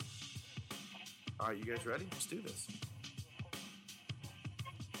All right, you guys ready? Let's do this.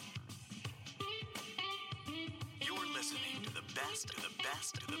 You're listening to the best.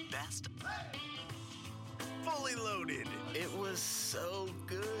 Fully loaded. It was so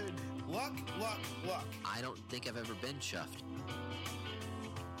good. Luck. I don't think I've ever been chuffed.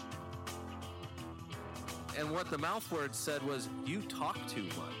 And what the mouth word said was, you talk too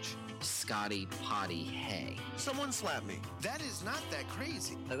much. Scotty Potty Hay. Someone slapped me. That is not that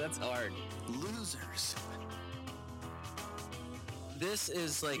crazy. That's hard. Losers. This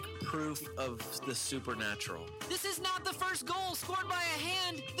is like proof of the supernatural. This is not the first goal scored by a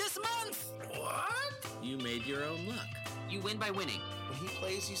hand this month. What? You made your own luck. You win by winning. When he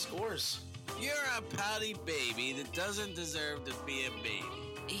plays, he scores. You're a pouty baby that doesn't deserve to be a baby.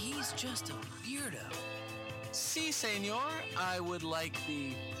 He's just a weirdo. Si, senor, I would like the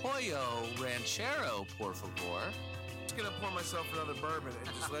Pollo Ranchero, por favor. I'm just going to pour myself another bourbon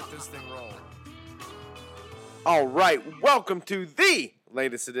and just let this thing roll. All right, welcome to the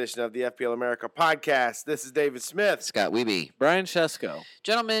latest edition of the FPL America podcast. This is David Smith. Scott Weeby. Brian Shesko.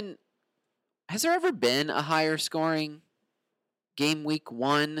 Gentlemen, has there ever been a higher scoring game week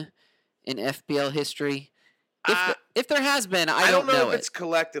 1 in FPL history? If there has been, I don't know if it's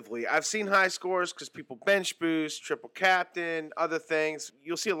collectively. I've seen high scores because people bench boost, triple captain, other things.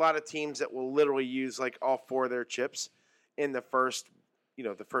 You'll see a lot of teams that will literally use like all 4 of their chips in the first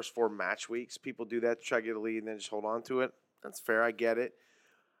 4 match weeks. People do that to try to get a lead and then just hold on to it. That's fair. I get it.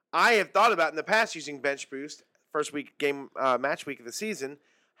 I have thought about in the past using bench boost first week match week of the season.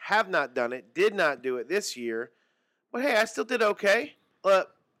 Have not done it. Did not do it this year. But hey, I still did okay.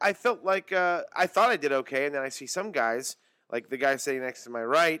 I felt like I thought I did okay, and then I see some guys, like the guy sitting next to my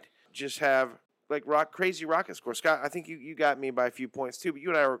right, just have like crazy rocket scores. Scott, I think you got me by a few points too, but you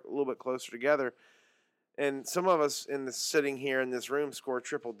and I were a little bit closer together. And some of us sitting here in this room score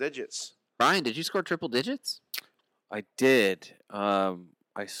triple digits. Brian, did you score triple digits? I did.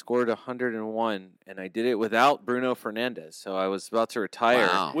 I scored 101, and I did it without Bruno Fernandes. So I was about to retire.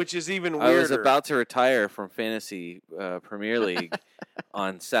 Wow. Which is even weirder. I was about to retire from Fantasy Premier League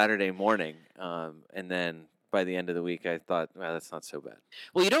on Saturday morning. And then by the end of the week, I thought, well, that's not so bad.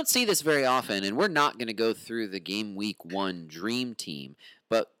 Well, you don't see this very often, and we're not going to go through the game week 1 dream team.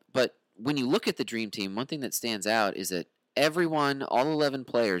 But when you look at the dream team, one thing that stands out is that everyone, all 11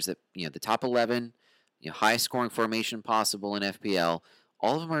 players, that the top 11, highest scoring formation possible in FPL,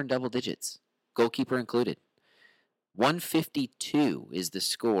 all of them are in double digits, goalkeeper included. 152 is the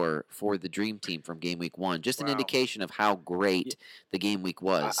score for the dream team from game week 1. Just an indication of how great the game week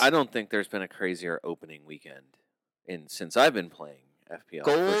was. I don't think there's been a crazier opening weekend since I've been playing FPL.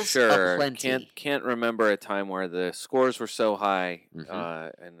 Goals for sure. aplenty. Can't remember a time where the scores were so high,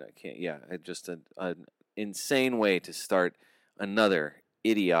 Mm-hmm. and I can't. Yeah, just an insane way to start another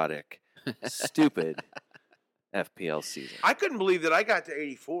idiotic, stupid FPL season. I couldn't believe that I got to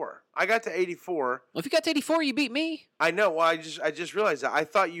 84. I got to 84. Well, if you got to 84, you beat me. I know. Well, I just realized that. I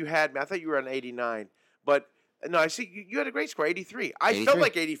thought you had me. I thought you were on 89. But no, I see you had a great score, 83. I 83. felt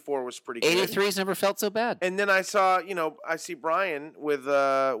like 84 was pretty good. 83's never felt so bad. And then I saw, I see Brian with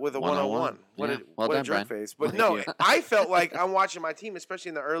a 101. What Yeah. a Well what a done, jerk Brian. face. But no, I felt like I'm watching my team, especially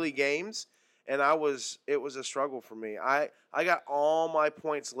in the early games, and it was a struggle for me. I got all my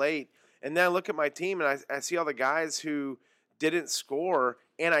points late. And then I look at my team, and I see all the guys who didn't score,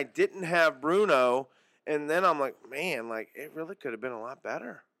 and I didn't have Bruno. And then I'm like, man, like it really could have been a lot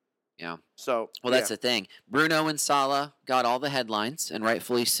better. Yeah. So, Well, that's the thing. Bruno and Salah got all the headlines, and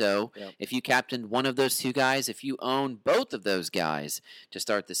rightfully so. Yep. If you captained one of those two guys, if you own both of those guys to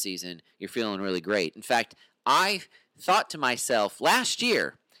start the season, you're feeling really great. In fact, I thought to myself last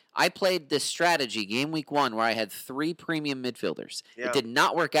year, I played this strategy game week 1 where I had 3 premium midfielders. Yeah. It did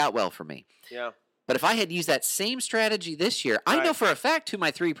not work out well for me. Yeah. But if I had used that same strategy this year, I know Right. for a fact who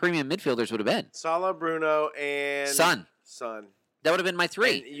my 3 premium midfielders would have been. Salah, Bruno, and Son. That would have been my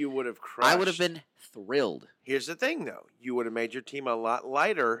 3. And you would have crushed. I would have been thrilled. Here's the thing, though. You would have made your team a lot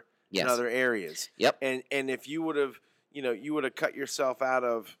lighter Yes. in other areas. Yep. And if you would have, you would have cut yourself out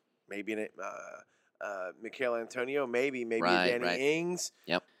of maybe Mikel Antonio, maybe Right, Danny right. Ings.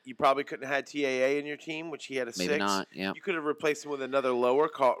 Yep. You probably couldn't have had TAA in your team, which he had a 6. Maybe not. Yeah. You could have replaced him with another lower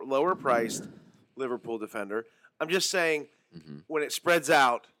priced Liverpool defender. I'm just saying, when it spreads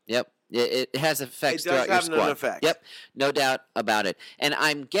out, Yep. It has effects It does throughout your have an squad. effect. Yep. No doubt about it. And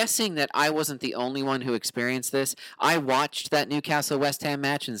I'm guessing that I wasn't the only one who experienced this. I watched that Newcastle West Ham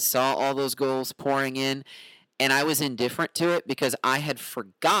match and saw all those goals pouring in, and I was indifferent to it because I had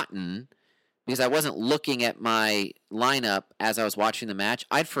forgotten because I wasn't looking at my lineup as I was watching the match,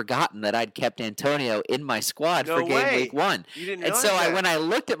 I'd forgotten that I'd kept Antonio in my squad No for game way. week 1. You didn't And realize so that. when I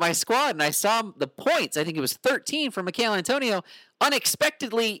looked at my squad and I saw the points, I think it was 13 for Mikhail Antonio,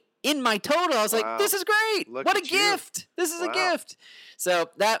 unexpectedly in my total, I was like, Wow. this is great. Look What a at you. gift. This is a Wow. gift. So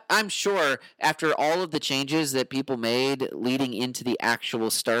that I'm sure after all of the changes that people made leading into the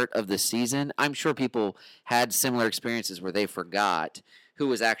actual start of the season, I'm sure people had similar experiences where they forgot who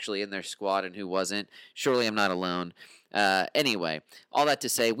was actually in their squad and who wasn't. Surely I'm not alone. Anyway, all that to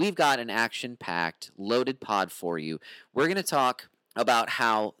say, we've got an action-packed, loaded pod for you. We're going to talk about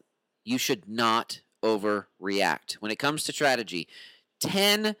how you should not overreact when it comes to strategy.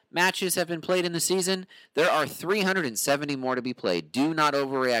 10 matches have been played in the season. There are 370 more to be played. Do not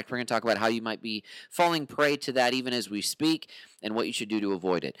overreact. We're going to talk about how you might be falling prey to that even as we speak and what you should do to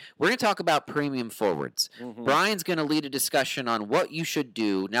avoid it. We're going to talk about premium forwards. Brian's going to lead a discussion on what you should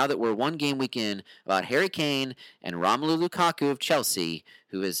do now that we're one game week in about Harry Kane and Romelu Lukaku of Chelsea,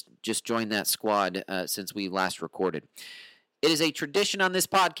 who has just joined that squad since we last recorded. It is a tradition on this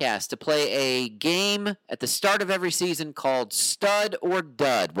podcast to play a game at the start of every season called Stud or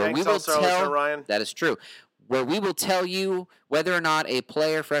Dud, where Thanks, we will also, listener tell Ryan. that is true, where we will tell you whether or not a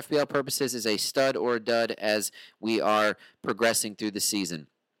player for FPL purposes is a stud or a dud as we are progressing through the season.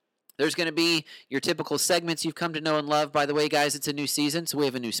 There's going to be your typical segments you've come to know and love. By the way, guys, it's a new season, so we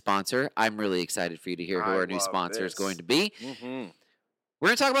have a new sponsor. I'm really excited for you to hear who I our new love sponsor is this. going to be. Mm-hmm. We're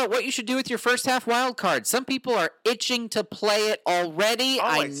going to talk about what you should do with your first half wild card. Some people are itching to play it already.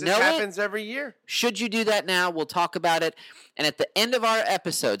 Always. I This know it. happens every year. Should you do that now? We'll talk about it. And at the end of our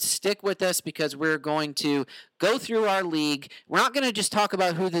episode, stick with us because we're going to go through our league. We're not going to just talk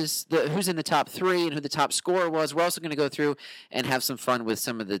about who's in the top 3 and who the top scorer was. We're also going to go through and have some fun with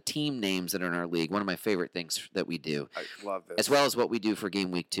some of the team names that are in our league. One of my favorite things that we do, I love this. as well as what we do for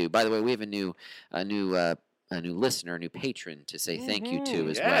game week 2. By the way, we have a new listener, a new patron to say thank you to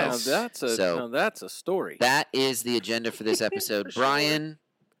as Yes. well. Now that's a story. That is the agenda for this episode. Brian,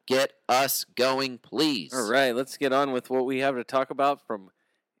 get us going, please. All right, let's get on with what we have to talk about from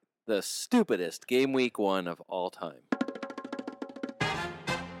the stupidest game week 1 of all time.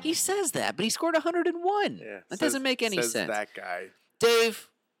 He says that, but he scored 101. Yeah, that doesn't make any says sense. That guy. Dave,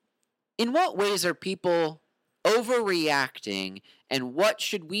 in what ways are people overreacting, and what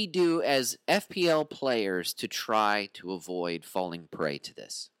should we do as FPL players to try to avoid falling prey to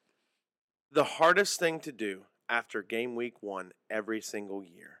this? The hardest thing to do after game week 1 every single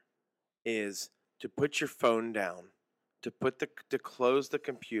year is to put your phone down, to close the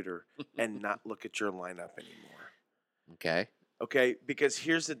computer and not look at your lineup anymore. Okay. Okay, because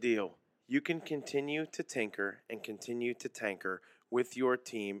here's the deal. You can continue to tinker and continue to tanker with your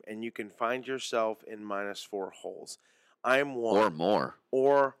team, and you can find yourself in -4 holes. I'm one. Or more.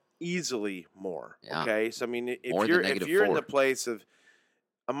 Or easily more. Yeah. Okay, so I mean, if More than you're negative in the 4. place of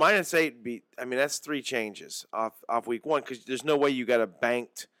a -8, that's 3 changes off week 1 because there's no way you got a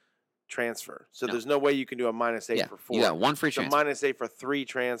banked transfer. So No. there's no way you can do a -8 Yeah, for 4. you got one free So transfer. -8 for 3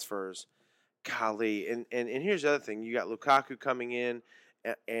 transfers. Golly, and here's the other thing: you got Lukaku coming in,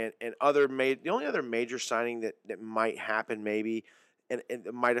 and other the only other major signing that might happen maybe, and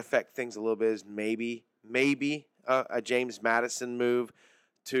it might affect things a little bit is maybe a James Maddison move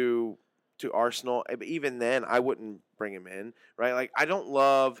to Arsenal. But even then, I wouldn't bring him in, right? Like I don't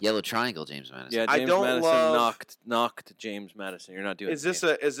love. Yellow triangle, James Madison. Yeah, I James don't Madison love- knocked James Madison. You're not doing Is this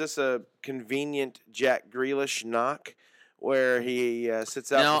it. a convenient Jack Grealish knock where he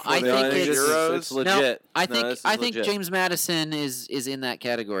sits out No, before I the think Euros? it's- it's legit. I No, think this is I think legit. James Madison is in that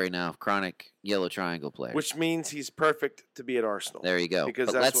category now, chronic yellow triangle player. Which means he's perfect to be at Arsenal. There you go. Because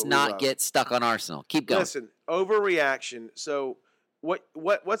But that's let's what we not love. get stuck on Arsenal. Keep going. Listen, overreaction. So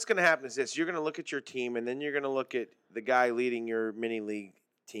what's going to happen is this: you're going to look at your team, and then you're going to look at the guy leading your mini league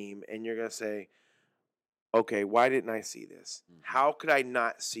team, and you're going to say, "Okay, why didn't I see this? How could I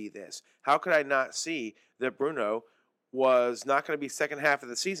not see this? How could I not see that Bruno was not going to be second half of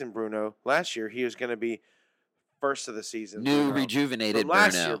the season? Bruno last year, he was going to be first of the season. New Bruno. rejuvenated From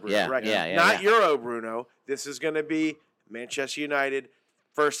last Bruno. year, Bruno, Yeah, right? yeah, Not Euro Bruno. This is going to be Manchester United,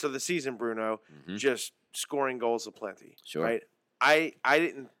 first of the season Bruno, Mhm. just scoring goals aplenty. Sure. Right? I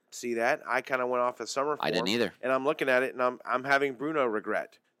didn't see that. I kind of went off of summer form. I didn't either. And I'm looking at it, and I'm having Bruno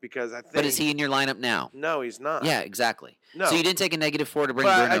regret because I think. But is he in your lineup now? No, he's not. Yeah, exactly. No. So you didn't take a -4 to bring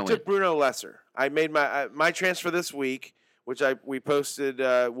But Bruno I took in. Bruno Lesser. I made my transfer this week, which we posted.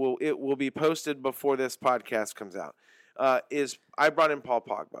 It will be posted before this podcast comes out. Is I brought in Paul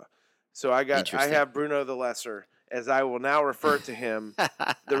Pogba, so I Interesting. have Bruno the Lesser, as I will now refer to him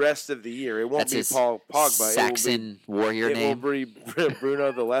the rest of the year. It won't That's be his Paul Pogba. Saxon warrior It name. will be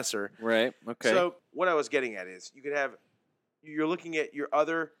Bruno the Lesser. Right. Okay. So what I was getting at is you're looking at your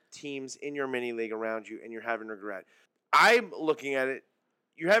other teams in your mini league around you, and you're having regret. I'm looking at it.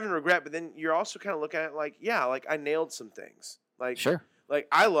 You're having regret, but then you're also kind of looking at it like, yeah, like I nailed some things. Like, Sure. Like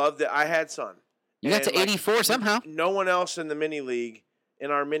I love that I had Son. You got to And, like, 84 somehow. No one else in the mini league,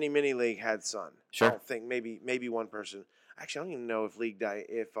 in our mini league, had Son. Sure. I don't think maybe one person. Actually, I don't even know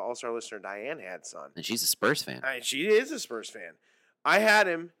if All-Star listener Diane had Son. And she's a Spurs fan. She is a Spurs fan. I had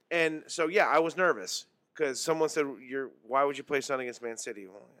him, and so yeah, I was nervous because someone said, "Why would you play Son against Man City?"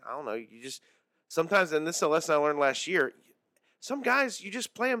 Well, I don't know. You just sometimes, and this is a lesson I learned last year. Some guys you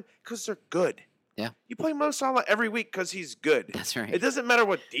just play them because they're good. Yeah. You play Mo Salah every week because he's good. That's right. It doesn't matter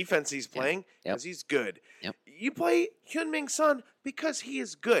what defense he's playing Yep. because he's good. Yep. You play Heung-min Son because he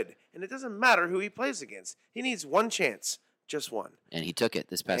is good, and it doesn't matter who he plays against. He needs one chance, just one. And he took it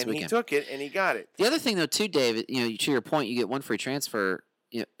this past And weekend. he took it, and he got it. The other thing, though, too, Dave, to your point, you get one free transfer.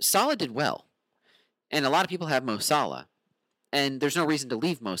 Salah did well. And a lot of people have Mo Salah. And there's no reason to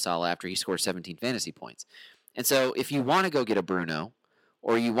leave Mo Salah after he scores 17 fantasy points. And so if you want to go get a Bruno,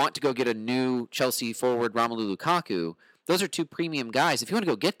 or you want to go get a new Chelsea forward, Romelu Lukaku, those are two premium guys. If you want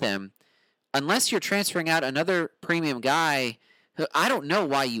to go get them, unless you're transferring out another premium guy, who I don't know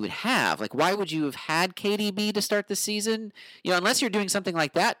why you would have. Like, why would you have had KDB to start the season? Unless you're doing something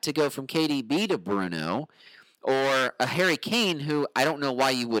like that to go from KDB to Bruno, or a Harry Kane, who I don't know why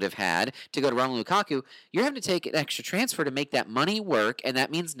you would have had to go to Romelu Lukaku, you're having to take an extra transfer to make that money work, and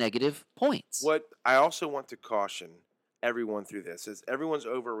that means negative points. What I also want to caution everyone through this is everyone's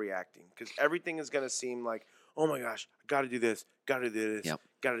overreacting because everything is going to seem like, oh my gosh, I got to do this, got to do this, Yep.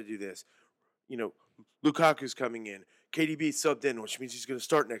 got to do this. Lukaku's coming in, KDB subbed in, which means he's going to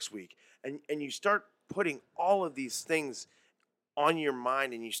start next week, and you start putting all of these things on your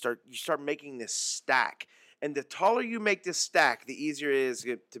mind, and you start making this stack. And the taller you make this stack, the easier it is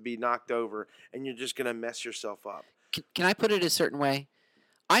to be knocked over, and you're just going to mess yourself up. Can I put it a certain way?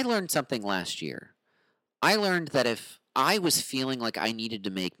 I learned something last year. I learned that if I was feeling like I needed to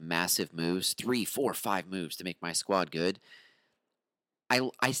make massive moves, 3, 4, 5 moves to make my squad good,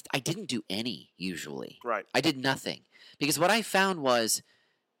 I didn't do any usually. Right. I did nothing. Because what I found was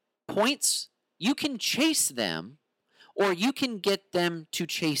points, you can chase them or you can get them to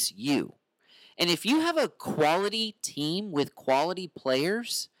chase you. And if you have a quality team with quality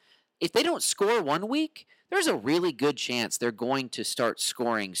players, if they don't score one week, there's a really good chance they're going to start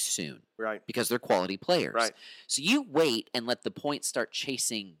scoring soon. Right. Because they're quality players. Right. So you wait and let the points start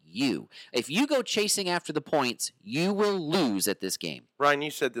chasing you. If you go chasing after the points, you will lose at this game. Ryan,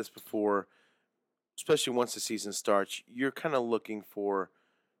 you said this before, especially once the season starts, you're kind of looking for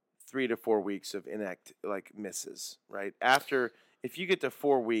 3 to 4 weeks of misses, right? If you get to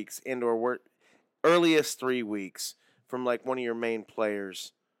 4 weeks or earliest 3 weeks from like one of your main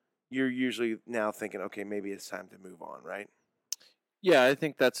players, you're usually now thinking, okay, maybe it's time to move on, right? Yeah, I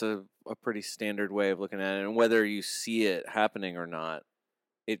think that's a pretty standard way of looking at it. And whether you see it happening or not,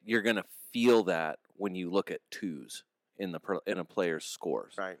 you're going to feel that when you look at twos in a player's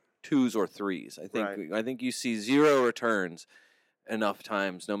scores. Right. 2s or 3s. I think you see 0 returns enough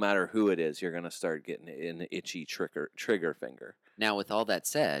times, no matter who it is, you're going to start getting an itchy trigger finger. Now, with all that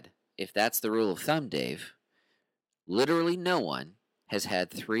said, if that's the rule of thumb, Dave, literally no one has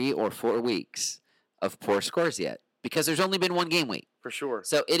had 3 or 4 weeks of poor scores yet because there's only been one game week. For sure.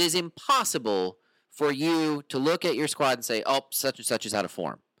 So it is impossible for you to look at your squad and say, oh, such and such is out of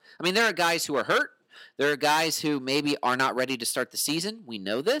form. I mean, there are guys who are hurt. There are guys who maybe are not ready to start the season. We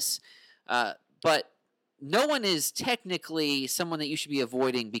know this. But no one is technically someone that you should be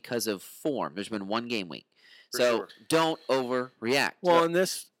avoiding because of form. There's been one game week. So sure. Don't overreact. Well,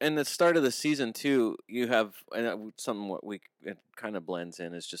 in the start of the season too, you have something what it kind of blends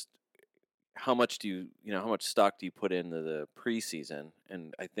in is just how much how much stock do you put into the preseason?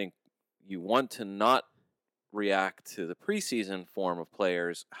 And I think you want to not react to the preseason form of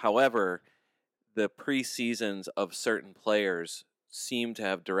players. However, the preseasons of certain players seem to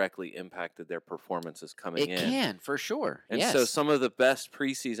have directly impacted their performances coming in. It can, for sure. And yes. so some of the best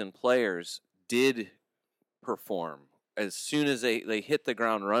preseason players did perform as soon as they hit the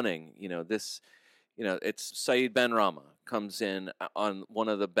ground running. It's Saeed Benrahma comes in on one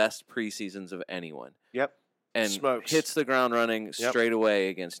of the best preseasons of anyone. Yep. And Smokes. hits the ground running Yep. straight away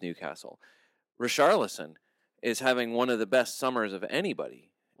against Newcastle. Richarlison is having one of the best summers of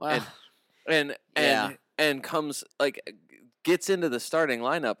anybody. Well, And comes gets into the starting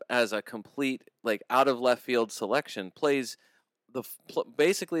lineup as a complete out of left field selection, plays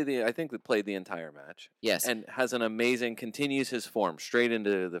basically I think they played the entire match. Yes. And has an amazing, continues his form straight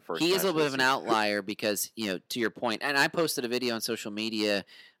into the first. He is match a of little bit the of an season. outlier because, to your point, and I posted a video on social media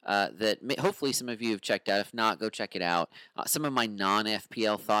that hopefully some of you have checked out. If not, go check it out. Some of my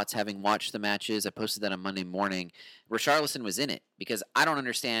non-FPL thoughts, having watched the matches, I posted that on Monday morning. Richarlison was in it because I don't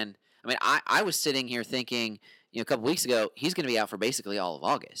understand. I mean, I was sitting here thinking, a couple weeks ago, he's going to be out for basically all of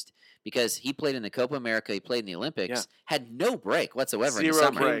August because he played in the Copa America, he played in the Olympics, had no break whatsoever in the Zero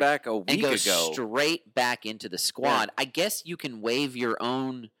summer. break. Came back a And week goes ago. straight back into the squad. I guess you can waive your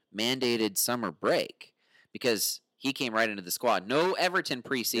own mandated summer break because he came right into the squad. No Everton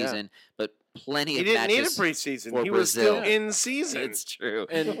preseason, but plenty He of didn't need a matches preseason. for He was still Brazil. in season. It's true.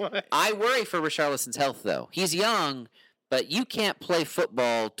 And I worry for Richarlison's health, though. He's young, but you can't play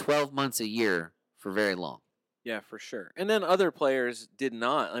football 12 months a year for very long. yeah, for sure. And then other players did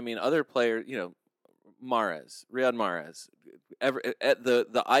not. I mean, other players, Riyad Mahrez.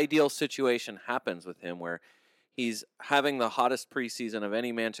 The ideal situation happens with him where he's having the hottest preseason of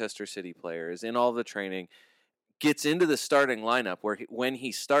any Manchester City player, is in all the training, gets into the starting lineup where when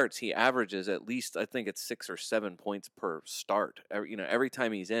he starts, he averages at least, I think it's 6 or 7 points per start, every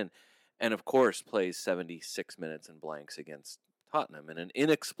time he's in. And of course plays 76 minutes in blanks against Tottenham in an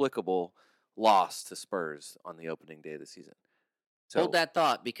inexplicable loss to Spurs on the opening day of the season. So, Hold that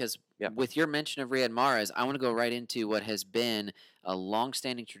thought because Yeah. with your mention of Riyad Mahrez, I want to go right into what has been a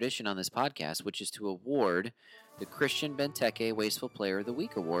long-standing tradition on this podcast, which is to award the Christian Benteke Wasteful Player of the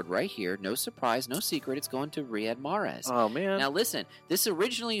Week award right here. No surprise, no secret. It's going to Riyad Mahrez. Oh man. Now listen, this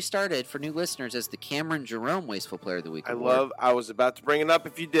originally started for new listeners as the Cameron Jerome Wasteful Player of the Week award. I was about to bring it up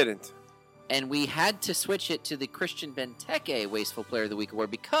if you didn't. And we had to switch it to the Christian Benteke Wasteful Player of the Week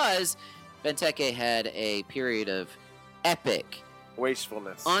award because Benteke had a period of epic,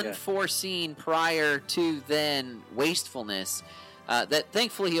 Wastefulness. unforeseen prior to then wastefulness that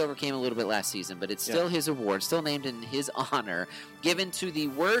thankfully he overcame a little bit last season, but it's still his award, still named in his honor, given to the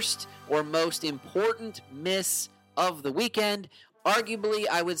worst or most important miss of the weekend. Arguably,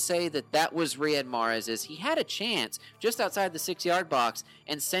 I would say that was Riyad Mahrez. He had a chance just outside the 6-yard box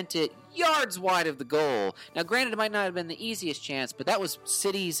and sent it yards wide of the goal. Now, granted, it might not have been the easiest chance, but that was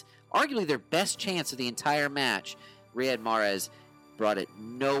City's arguably their best chance of the entire match. Riyad Mahrez brought it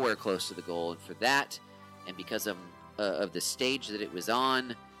nowhere close to the goal, and for that, and because of the stage that it was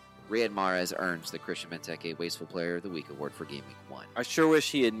on, Riyad Mahrez earns the Christian Benteke Wasteful Player of the Week award for Game Week 1. I sure wish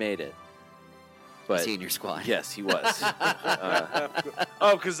he had made it. But Is he in your squad? yes, he was.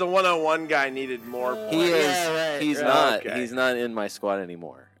 Because the 101 guy needed more points. He is. Yeah, right, He's right. not. Okay. He's not in my squad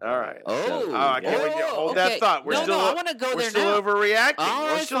anymore. All right. Oh, I can't wait to hold that okay. thought. We're no, still, I want to go we're there still now. overreacting. All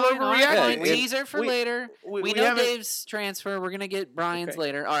We're right, still fine, all right, overreacting. fine. Yeah, Teaser for later. We know haven't- Dave's transfer. We're going to get Brian's Okay.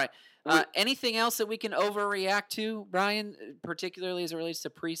 later. All right. Anything else that we can overreact to, Brian, particularly as it relates to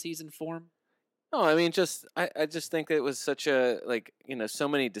preseason form? No, I mean, I just think it was such a so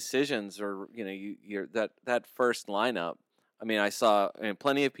many decisions, or you're that first lineup. I mean, I saw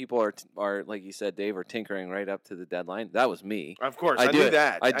plenty of people are like you said, Dave, are tinkering right up to the deadline. That was me. Of course, I I do knew it.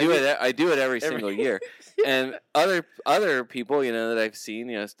 that. I do it. I do it every every- single year. And other people, that I've seen,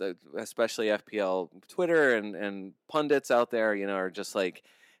 especially FPL Twitter and pundits out there, are just like,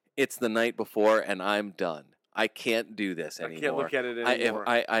 it's the night before and I'm done. I can't do this I anymore. can't look at it anymore.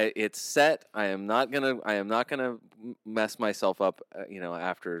 It's set. I am not gonna mess myself up.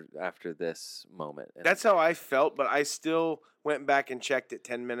 After this moment. And That's how I felt, but I still went back and checked it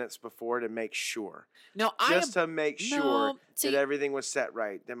 10 minutes before to make sure. No, Just to make sure no, see- that everything was set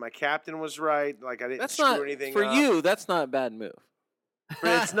right. That my captain was right. Like I didn't that's screw not anything for up. you. That's not a bad move.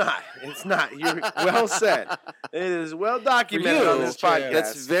 But it's not. It's not. You're well said. It is well documented you, on this podcast.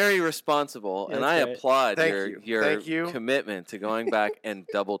 That's very responsible, and I applaud Thank you. Thank you. commitment to going back and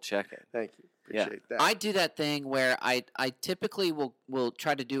double checking. Thank you. Yeah. Appreciate that. I do that thing where I typically will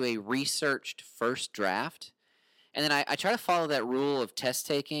try to do a researched first draft, and then I try to follow that rule of test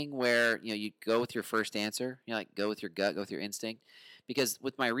taking where you go with your first answer, like go with your gut, go with your instinct, because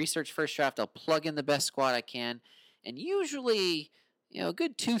with my research first draft, I'll plug in the best squad I can, and usually a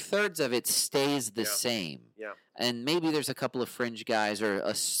good 2/3 of it stays the same. Yeah. And maybe there's a couple of fringe guys or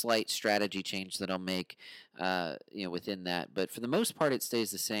a slight strategy change that I'll make, within that. But for the most part, it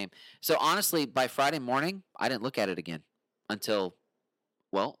stays the same. So honestly, by Friday morning, I didn't look at it again until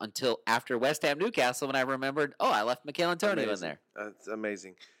after West Ham Newcastle when I remembered, I left Mikel Antonio in Amazing. there. That's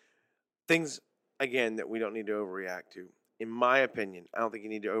amazing. Things, again, that we don't need to overreact to. In my opinion, I don't think you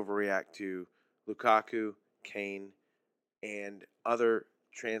need to overreact to Lukaku, Kane, and other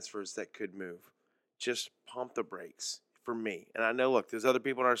transfers that could move. Just pump the brakes. for me. And I know, look, there's other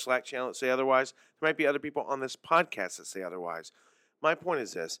people in our Slack channel that say otherwise. There might be other people on this podcast that say otherwise. My point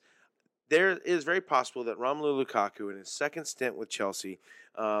is this. There is very possible that Romelu Lukaku, in his second stint with Chelsea,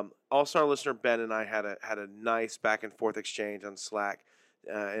 All-Star listener Ben and I had a nice back-and-forth exchange on Slack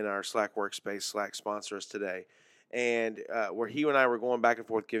in our Slack workspace. Slack sponsor us today. And where he and I were going back and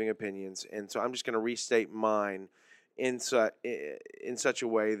forth giving opinions. And so I'm just going to restate mine in such a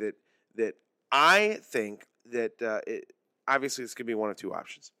way that I think that obviously this could be one of two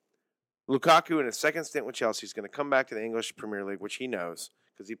options. Lukaku in his second stint with Chelsea is going to come back to the English Premier League, which he knows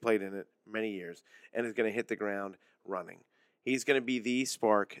because he played in it many years, and is going to hit the ground running. He's going to be the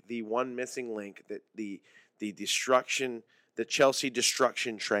spark, the one missing link that the Chelsea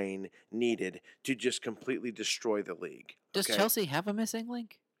destruction train needed to just completely destroy the league. Does okay? Chelsea have a missing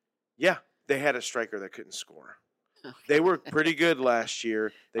link? Yeah, they had a striker that couldn't score. They were pretty good last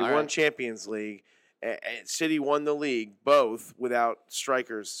year. They won Champions League. And City won the league both without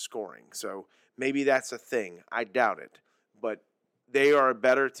strikers scoring. So maybe that's a thing. I doubt it. But they are a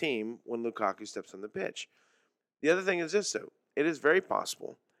better team when Lukaku steps on the pitch. The other thing is this, though. It is very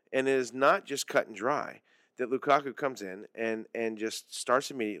possible, and it is not just cut and dry, that Lukaku comes in and just starts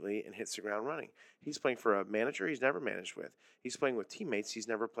immediately and hits the ground running. He's playing for a manager he's never managed with. He's playing with teammates he's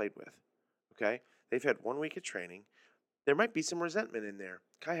never played with. Okay? They've had 1 week of training. There might be some resentment in there.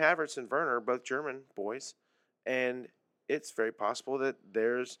 Kai Havertz and Werner are both German boys, and it's very possible that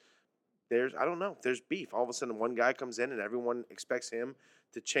there's I don't know, there's beef. All of a sudden one guy comes in and everyone expects him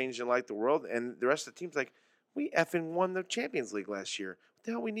to change and light the world, and the rest of the team's like, we effing won the Champions League last year. What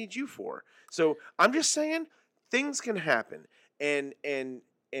the hell we need you for? So I'm just saying things can happen, and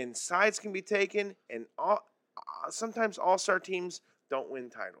sides can be taken, and sometimes all-star teams don't win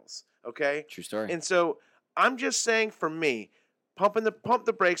titles, okay? True story. And so I'm just saying, for me, pump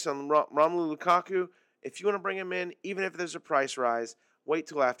the brakes on Romelu Lukaku. If you want to bring him in, even if there's a price rise, wait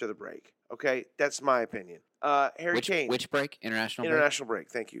till after the break. Okay, that's my opinion. Harry Kane. Which break? International break.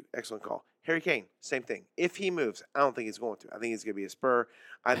 Thank you. Excellent call. Harry Kane, same thing. If he moves, I don't think he's going to. I think he's going to be a Spur.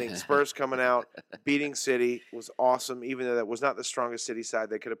 I think Spurs coming out, beating City was awesome, even though that was not the strongest City side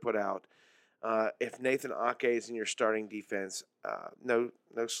they could have put out. If Nathan Ake is in your starting defense, no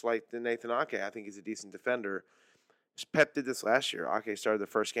slight to Nathan Ake. I think he's a decent defender. Pep did this last year. Ake started the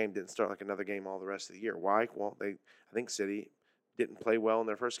first game, didn't start like another game all the rest of the year. Why? Well, I think City didn't play well in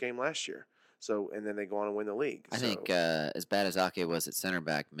their first game last year. So, and then they go on and win the league. I think as bad as Ake was at center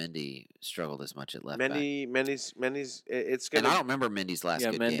back, Mendy struggled as much at left back. Mendy's it's gonna. And I don't remember Mendy's last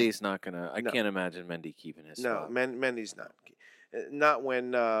good game. Mendy's not gonna. I can't imagine Mendy keeping his spot. No, Mendy's not. Not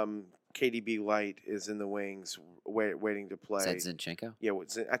when KDB Light is in the wings waiting to play. Is that Zinchenko? Yeah,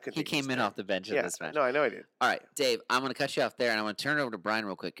 I couldn't. He came in off the bench in this match. No, I know he did. All right, Dave, I'm going to cut you off there, and I'm going to turn it over to Brian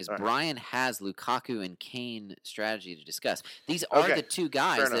real quick because Brian has Lukaku and Kane strategy to discuss. These are the two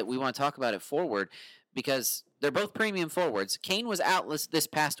guys that we want to talk about at forward because they're both premium forwards. Kane was out this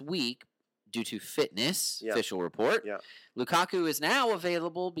past week due to fitness, official report. Yeah. Lukaku is now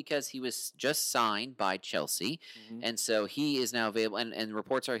available because he was just signed by Chelsea, and so he is now available, and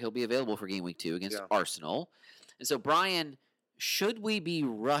reports are he'll be available for game week 2 against Arsenal. And so, Brian, should we be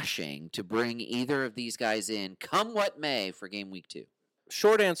rushing to bring either of these guys in, come what may, for game week 2?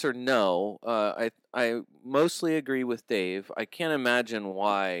 Short answer, no. I mostly agree with Dave. I can't imagine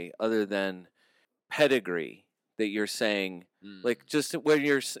why, other than pedigree, that you're saying, like, just when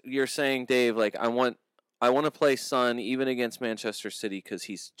you're saying, Dave, like, I want to play Son even against Manchester City because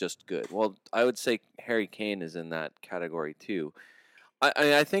he's just good. Well, I would say Harry Kane is in that category too.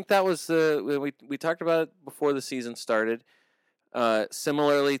 I think that was we talked about it before the season started.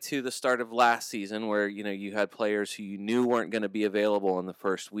 Similarly to the start of last season, where you had players who you knew weren't going to be available in the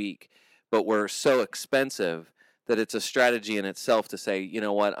first week, but were so expensive that it's a strategy in itself to say, you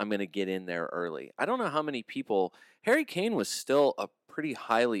know what, I'm going to get in there early. I don't know how many people. Harry Kane was still a pretty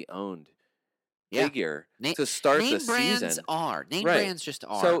highly owned figure to start the season. Name brands just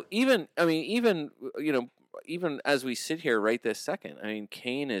are. So even as we sit here right this second, I mean,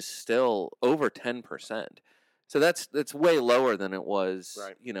 Kane is still over 10%. So that's way lower than it was,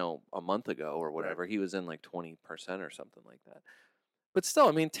 a month ago or whatever. He was in like 20% or something like that. But still,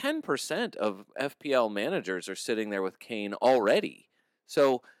 I mean, 10% of FPL managers are sitting there with Kane already.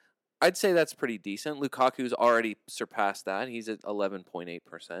 So I'd say that's pretty decent. Lukaku's already surpassed that. He's at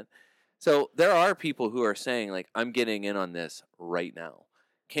 11.8%. So there are people who are saying, like, I'm getting in on this right now.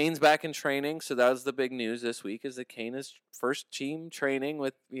 Kane's back in training, so that was the big news this week, is that Kane is first team training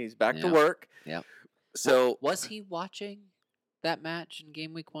he's back to work. Yeah. So was he watching that match in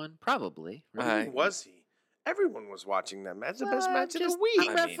game week 1? Probably. Right? Was he? Everyone was watching that match. The best Well, match of the just week.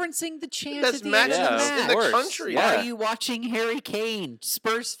 referencing the chant best at the match end of the Yeah, match. of course. country. Why Yeah. are you watching Harry Kane?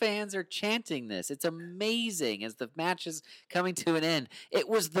 Spurs fans are chanting this. It's amazing as the match is coming to an end. It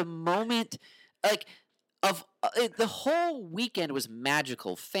was the moment, like, of the whole weekend was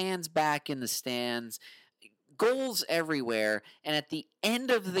magical. Fans back in the stands, goals everywhere, and at the end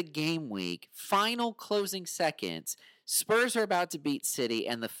of the game week, final closing seconds, Spurs are about to beat City,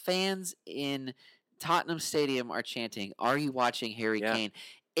 and the fans in Tottenham Stadium are chanting, "Are you watching Harry Yeah. Kane?"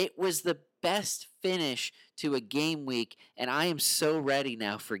 It was the best finish to a game week, and I am so ready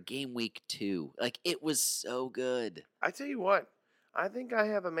now for game week 2. Like, it was so good. I tell you what, I think I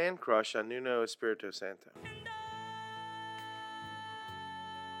have a man crush on Nuno Espirito Santo.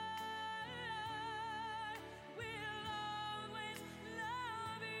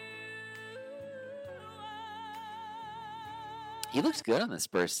 He looks good on the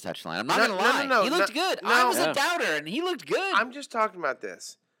Spurs touchline. I'm not No, going no, to no, lie. no, He looked no, good. I no. was Yeah. a doubter, and he looked good. I'm just talking about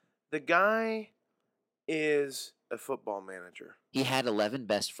this. The guy is a football manager. He had 11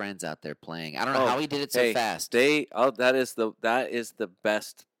 best friends out there playing. I don't know Oh, how he did it so hey, fast. that is the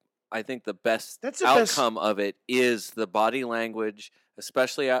best. I think the best That's the best- outcome of it is the body language,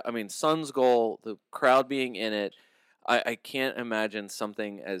 especially. I mean, Son's goal, the crowd being in it. I can't imagine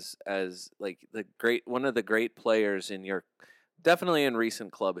something as like one of the great players in your, definitely in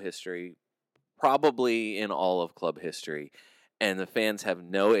recent club history, probably in all of club history, and the fans have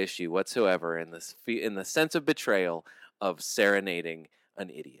no issue whatsoever in the sense of betrayal of serenading an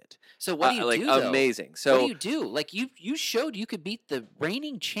idiot. So what do you like do, though? amazing. What So do you do? Like, you showed you could beat the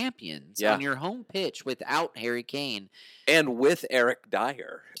reigning champions Yeah. on your home pitch without Harry Kane. and with Eric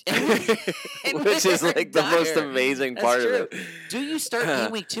Dyer, And which with is Eric like the most Dyer. amazing That's part true. of it. Do you start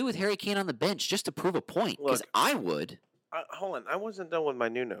game week 2 with Harry Kane on the bench just to prove a point? Because Look. I would. Hold on, I wasn't done with my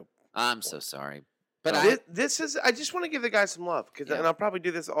Nuno. I'm so sorry. But This is. I just want to give the guy some love, Yeah. and I'll probably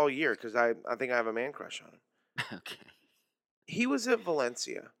do this all year because I think I have a man crush on him. okay. He was at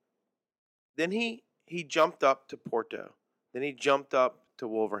Valencia. Then he jumped up to Porto. Then he jumped up to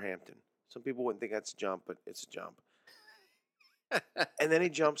Wolverhampton. Some people wouldn't think that's a jump, but it's a jump. And then he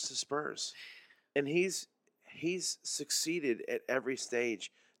jumps to Spurs. And he's succeeded at every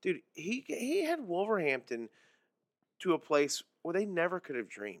stage. Dude, he had Wolverhampton to a place where they never could have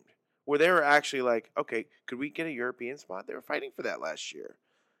dreamed. Where they were actually like, okay, could we get a European spot? They were fighting for that last year.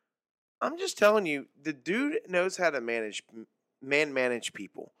 I'm just telling you, the dude knows how to manage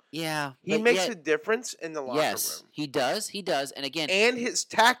people. Yeah. He but makes yet- a difference in the locker Yes, room. he does. He does. And again, And his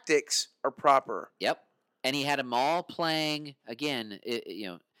tactics are proper. yep. And he had them all playing again.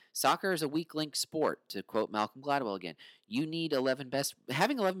 Soccer is a weak link sport. To quote Malcolm Gladwell again, you need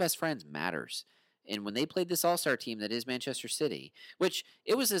having 11 best friends matters. And when they played this all-star team that is Manchester City, which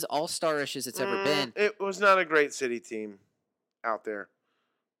it was as all-star-ish as it's ever been. It was not a great City team out there.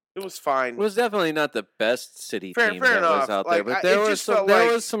 It was fine. It was definitely not the best City Fair- team fair that was enough. out there, Like, but it there was just some. felt There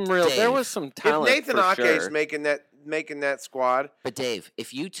like- was some real. There Dave, was some if talent. Nathan for Ake is sure. making that squad, But Dave,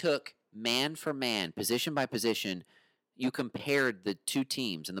 if you took man for man, position by position, you compared the two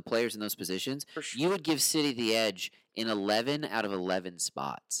teams and the players in those positions, for sure. you would give City the edge in 11 out of 11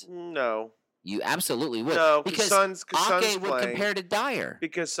 spots. No. You absolutely would. No, because Son's Ake would playing. compare to Dyer.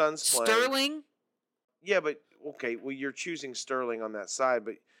 Because Son's playing. Sterling, Yeah, but okay, well you're choosing Sterling on that side,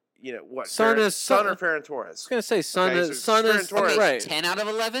 but you know what? Son is- Son or Son- Ferran I was Torres. gonna say Son Okay, is so Son Ferran is Torres- right. 10 out of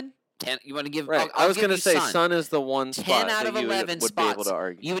 11? 10, you want to give? Right. I'll I was give gonna you say Son. Son is the one 10 spot out that of you 11 would be able spots, to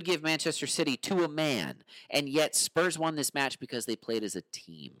argue. you would give Manchester City to a man, and yet Spurs won this match because they played as a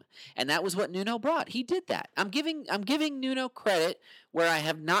team, and that was what Nuno brought. He did that. I'm giving Nuno credit where I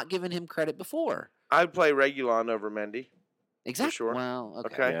have not given him credit before. I'd play Regulon over Mendy. Exactly. sure. Well,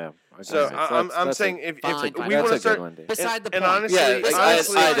 okay. Okay. Yeah. So okay. I'm That's saying a, if fine, fine. we that's want a to start, good one, Dave. Beside the and point. honestly, Yeah, This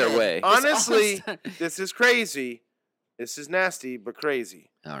honestly, all either started- way. this all honestly, started- this is crazy. This is nasty, but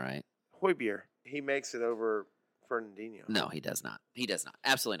crazy. all right. Højbjerg, he makes it over Fernandinho. No, he does not. He does not.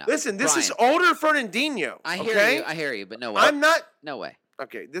 Absolutely not. Listen, this is Brian, older Fernandinho. I hear okay? you. I hear you, but no way. I'm not. No way.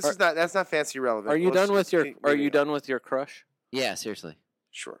 Okay, this Are- is not. That's not fancy relevant. Are you Let's- done with your? let's keep Are moving you on. done with your crush? Yeah, seriously.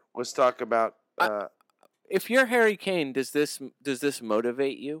 Sure. Let's talk about. If you're Harry Kane, does this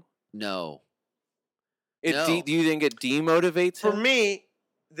motivate you? No. Do No. you think it demotivates For him? me,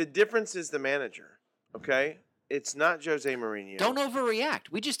 the difference is the manager. Okay, it's not Jose Mourinho. Don't overreact.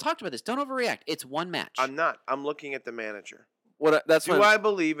 We just talked about this. Don't overreact. It's one match. I'm not. I'm looking at the manager. That's Do what I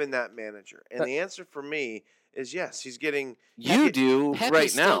believe in that manager? And That- the answer for me is yes. He's getting. you do Pep right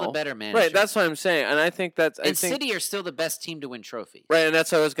is still the now. better manager. Right, that's what I'm saying, and I think that's. I and think City are still the best team to win trophies. right, and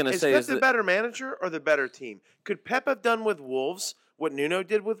that's what I was going to Is say. Pep Is the that, better manager or the better team? Could Pep have done with Wolves what Nuno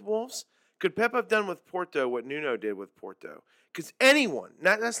did with Wolves? Could Pep have done with Porto what Nuno did with Porto? Because anyone,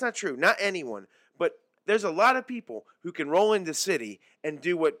 that's not true, not anyone, but there's a lot of people who can roll into City and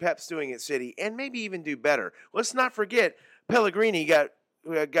do what Pep's doing at City and maybe even do better. Let's not forget Pellegrini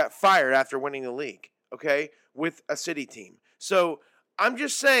got fired after winning the league, okay, with a City team. So I'm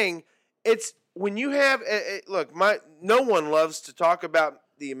just saying, it's when you have look, no one loves to talk about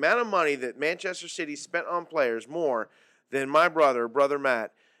the amount of money that Manchester City spent on players more than my brother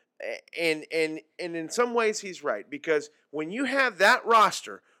Matt. And in some ways he's right, because when you have that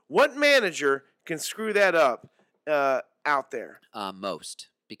roster, what manager can screw that up out there? Most,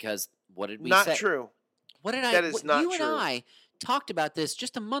 because what did we Not say? true. What did I? That is what, not you true. and I talked about this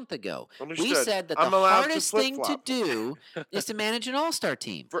just a month ago. Understood. We said that I'm the allowed to hardest thing to flip-flop. do is to manage an all-star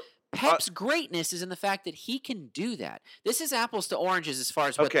team. Pep's greatness is in the fact that he can do that. This is apples to oranges as far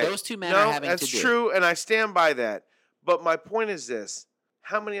as what those two men are having to do. That's true, and I stand by that. But my point is this: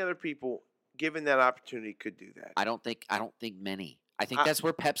 how many other people, given that opportunity, could do that? I don't think many. I think that's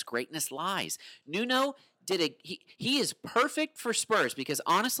where Pep's greatness lies. Nuno he is perfect for Spurs, because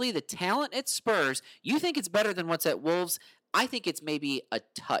honestly, the talent at Spurs, you think it's better than what's at Wolves. I think it's maybe a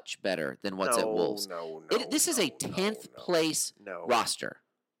touch better than what's at Wolves. This is a 10th place roster.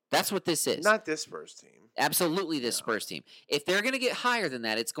 That's what this is. Not this Spurs team. Absolutely this Spurs team. If they're going to get higher than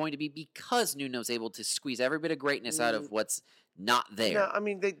that, it's going to be because Nuno's able to squeeze every bit of greatness out of what's not there. No, I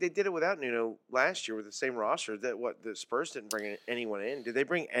mean, they did it without Nuno last year with the same roster. The Spurs didn't bring anyone in. Did they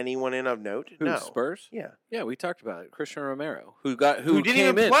bring anyone in of note? Who, no. Spurs? Yeah. Yeah, we talked about it. Christian Romero, who didn't came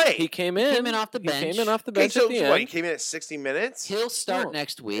even in. play. He came in off the bench. He came in off the Okay, bench so at the what, he end. came in at 60 minutes? He'll start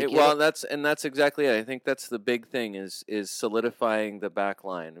next week. That's exactly it. I think that's the big thing is solidifying the back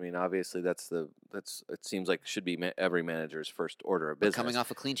line. I mean, obviously it seems like should be every manager's first order of business. Coming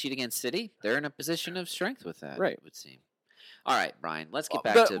off a clean sheet against City, they're in a position of strength with that. Right. It would seem. All right, Brian. Let's get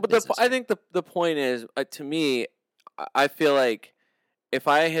back to But business. I think the point is, to me, I feel like if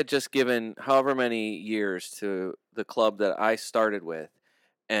I had just given however many years to the club that I started with,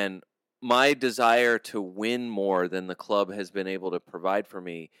 and my desire to win more than the club has been able to provide for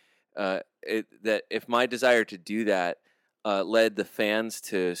me, that if my desire to do that led the fans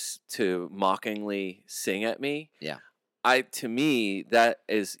to mockingly sing at me, to me that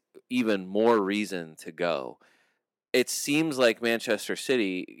is even more reason to go. It seems like Manchester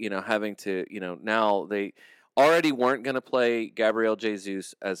City, having to, now they already weren't going to play Gabriel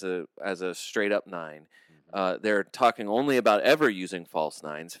Jesus as a straight up 9. They're talking only about ever using false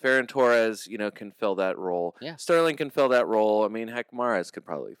 9s. Ferran Torres, can fill that role. Yeah. Sterling can fill that role. I mean, heck, Mahrez could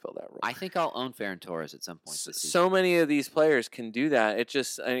probably fill that role. I think I'll own Ferran Torres at some point this season. So many of these players can do that.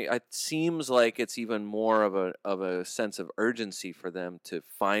 It seems like it's even more of a sense of urgency for them to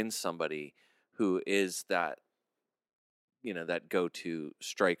find somebody who is that, that go-to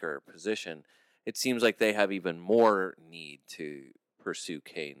striker position. It seems like they have even more need to pursue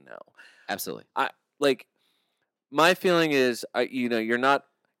Kane now. Absolutely. My feeling is, you're not.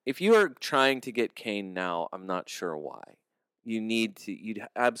 If you are trying to get Kane now, I'm not sure why. You'd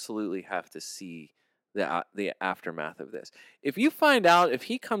absolutely have to see the aftermath of this. If you find out, if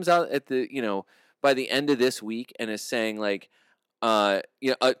he comes out at by the end of this week and is saying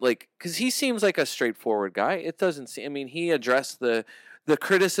because he seems like a straightforward guy. It doesn't seem. I mean, he addressed the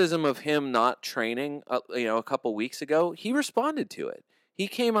criticism of him not training, a couple weeks ago. He responded to it. He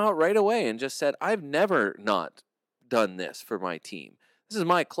came out right away and just said, "I've never not done this for my team. This is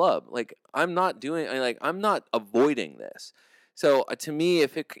my club. I'm not doing. I'm not avoiding this." So to me,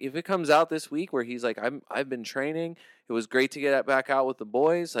 if it comes out this week where he's like, I've been training. It was great to get back out with the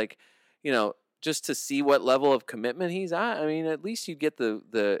boys. Just to see what level of commitment he's at. I mean, at least you get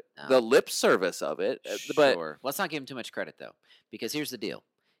the lip service of it. But Sure. Let's not give him too much credit, though, because here's the deal.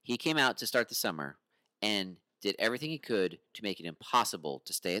 He came out to start the summer and did everything he could to make it impossible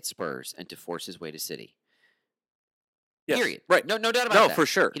to stay at Spurs and to force his way to City. yes, Period. right? No doubt about No, that. for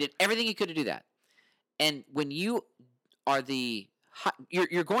sure. He did everything he could to do that. And when you are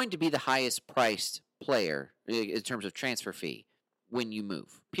you're going to be the highest priced player in terms of transfer fee when you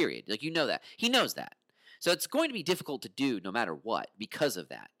move, period. That. He knows that. So it's going to be difficult to do no matter what because of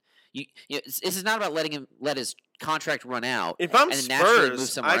that. This is not about letting him let his contract run out. If I'm and then naturally move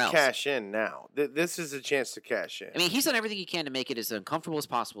Spurs, somewhere I else. cash in now. This is a chance to cash in. I mean, he's done everything he can to make it as uncomfortable as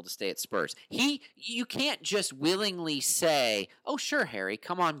possible to stay at Spurs. You can't just willingly say, "Oh, sure, Harry,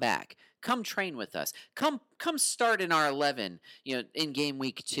 come on back. Come train with us. Come start in our 11, in game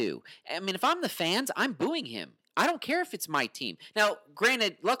week 2." I mean, if I'm the fans, I'm booing him. I don't care if it's my team. Now,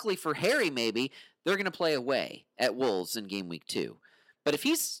 granted, luckily for Harry, maybe they're going to play away at Wolves in game week 2. But if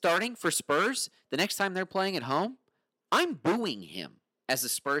he's starting for Spurs the next time they're playing at home, I'm booing him. as a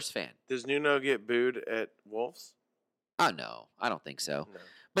Spurs fan. Does Nuno get booed at Wolves? Oh, no, I don't think so. No.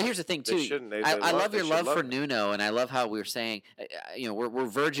 But here's the thing, too. They shouldn't. I love your should love for him. Nuno, and I love how we were saying, we're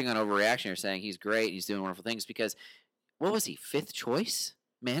verging on overreaction. You're saying he's great, he's doing wonderful things because, what was he, 5th choice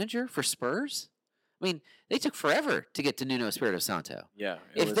manager for Spurs? I mean, they took forever to get to Nuno Espirito Santo. Yeah.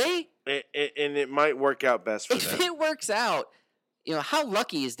 And It might work out best for if them. it works out, how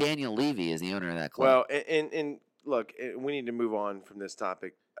lucky is Daniel Levy as the owner of that club? Well, and look, we need to move on from this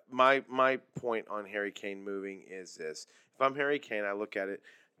topic. My point on Harry Kane moving is this: if I'm Harry Kane, I look at it.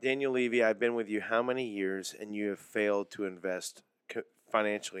 Daniel Levy, I've been with you how many years, and you have failed to invest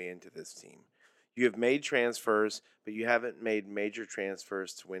financially into this team. You have made transfers, but you haven't made major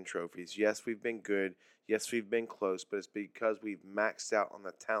transfers to win trophies. Yes, we've been good. Yes, we've been close, but it's because we've maxed out on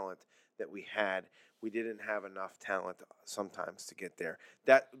the talent that we had. We didn't have enough talent sometimes to get there.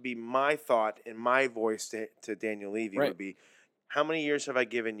 That would be my thought and my voice to Daniel Levy would be, how many years have I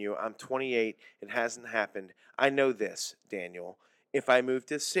given you? I'm 28. It hasn't happened. I know this, Daniel. If I move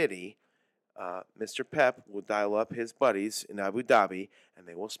to City, Mr. Pep will dial up his buddies in Abu Dhabi, and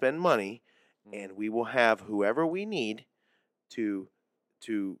they will spend money, and we will have whoever we need to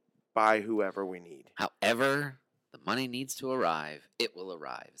buy whoever we need. However the money needs to arrive, it will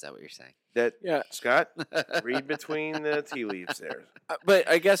arrive. Is that what you're saying? Yeah, Scott, read between the tea leaves there. But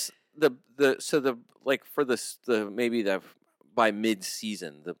I guess by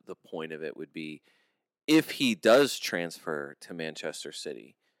mid-season, the point of it would be, if he does transfer to Manchester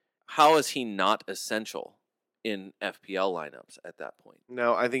City, how is he not essential in FPL lineups at that point?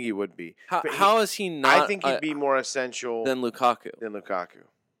 No, I think he would be. How is he not? I think he'd be more essential than Lukaku.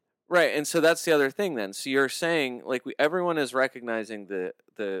 Right, and so that's the other thing. Then, so you're saying everyone is recognizing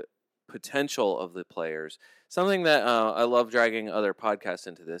the potential of the players. Something that I love dragging other podcasts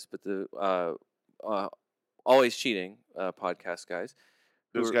into this, but the Always Cheating podcast guys.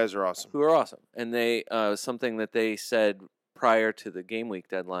 Those guys are awesome. Who are awesome. And they something that they said prior to the game week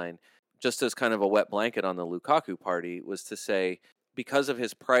deadline, just as kind of a wet blanket on the Lukaku party, was to say, because of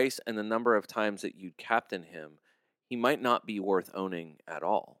his price and the number of times that you'd captain him, he might not be worth owning at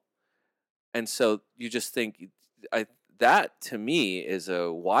all. And so you just think, that to me is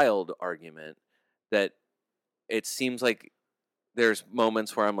a wild argument that it seems like there's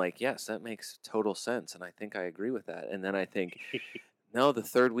moments where I'm like, yes, that makes total sense. And I think I agree with that. And then I think, no, the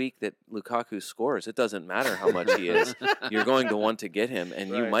third week that Lukaku scores, it doesn't matter how much he is. You're going to want to get him, and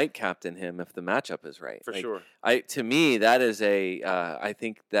you might captain him if the matchup is right. For sure. To me, that is I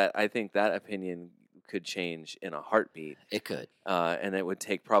think that opinion could change in a heartbeat. It could. And it would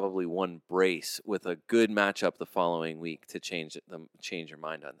take probably one brace with a good matchup the following week to change your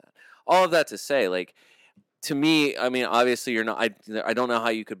mind on that. All of that to say, to me, I mean, obviously you're not. I don't know how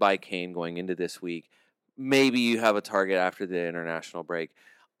you could buy Kane going into this week. Maybe you have a target after the international break.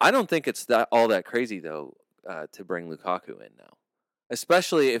 I don't think it's all that crazy though to bring Lukaku in now,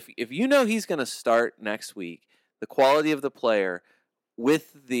 especially if you know he's going to start next week. The quality of the player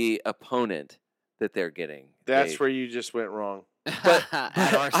with the opponent that they're getting. That's where you just went wrong. But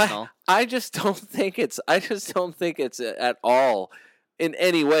at Arsenal, I just don't think it's at all in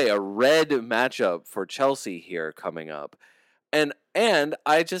any way a red matchup for Chelsea here coming up. And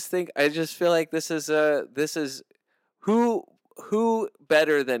I just feel like this is who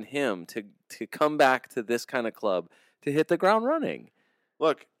better than him to come back to this kind of club to hit the ground running.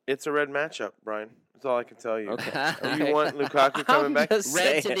 Look, it's a red matchup, Brian. That's all I can tell you. Okay. You want Lukaku coming back?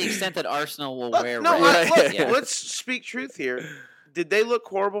 Red to the extent that Arsenal will wear No, red. look, Yeah. let's speak truth here. Did they look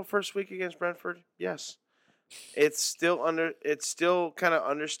horrible first week against Brentford? Yes. It's still kind of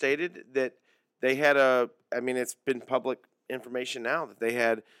understated that they had it's been public information now that they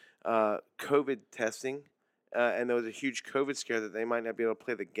had COVID testing, and there was a huge COVID scare that they might not be able to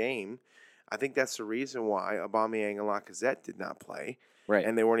play the game. I think that's the reason why Aubameyang and Lacazette did not play. Right.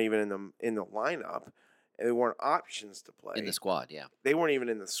 And they weren't even in the lineup. And they weren't options to play. In the squad, yeah. They weren't even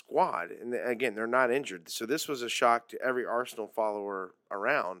in the squad. And again, they're not injured. So this was a shock to every Arsenal follower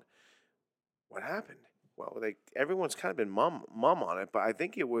around. What happened? Well, everyone's kind of been mum on it, but I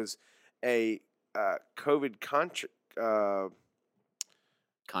think it was a COVID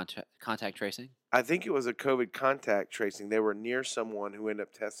contact tracing. I think it was a COVID contact tracing. They were near someone who ended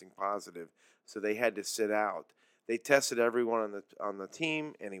up testing positive, so they had to sit out. They tested everyone on the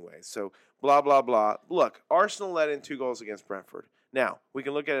team anyway. So blah blah blah. Look, Arsenal let in 2 goals against Brentford. Now we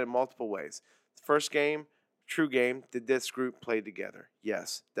can look at it in multiple ways. First game, true game. Did this group play together?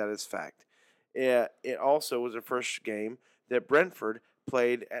 Yes, that is fact. It also was the first game that Brentford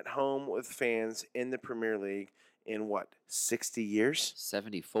played at home with fans in the Premier League in 60 years?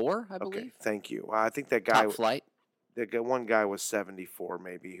 74, I believe. Okay, thank you. I think that guy Top flight. one guy was 74,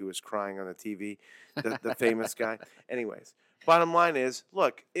 maybe, who was crying on the TV, the famous guy. Anyways, bottom line is,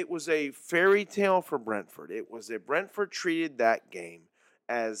 look, it was a fairy tale for Brentford. Brentford treated that game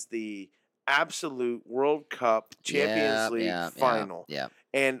as the absolute World Cup Champions League final. Yeah.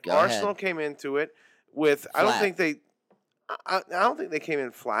 And Go Arsenal ahead. came into it with I don't think they came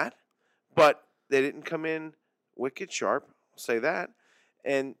in flat, but they didn't come in wicked sharp. I'll say that.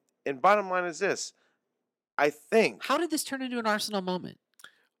 And bottom line is this. I think How did this turn into an Arsenal moment?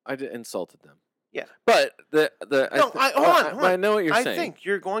 I insulted them. Yeah. But hold on. I know what you're saying. I think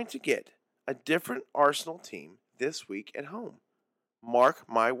you're going to get a different Arsenal team this week at home. Mark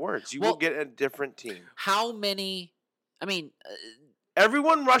my words. You will get a different team. How many? I mean,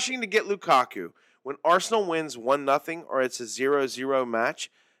 Everyone rushing to get Lukaku. When Arsenal wins 1-0 or it's a 0-0 match,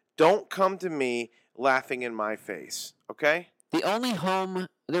 don't come to me laughing in my face, okay?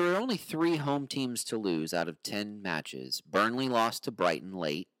 there were only 3 home teams to lose out of 10 matches. Burnley lost to Brighton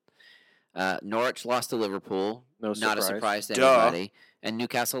late. Norwich lost to Liverpool. No Not a surprise. surprise to Duh. anybody. And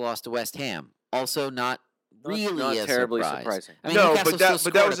Newcastle lost to West Ham. Also not really not a terribly surprise. surprising. I mean, No, Newcastle but that still was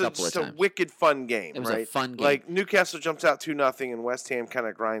scored a couple just of a times. wicked fun game, It was right? a fun game. Like Newcastle jumps out 2-0 and West Ham kind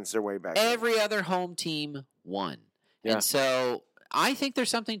of grinds their way back. in. Every other home team won. Yeah. And so I think there's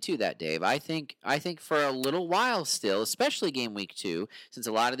something to that, Dave. I think for a little while still, especially game week 2, since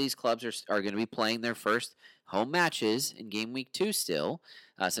a lot of these clubs are going to be playing their first home matches in game week 2 still,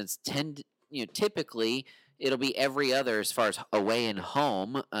 since typically it'll be every other as far as away and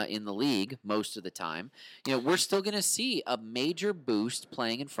home in the league most of the time. We're still going to see a major boost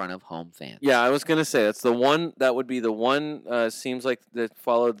playing in front of home fans. Yeah, I was gonna say that's the one. That would be the one. Seems like that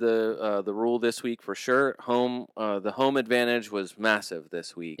followed the rule this week for sure. The home advantage was massive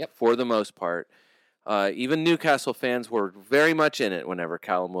this week. Yep. For the most part. Even Newcastle fans were very much in it whenever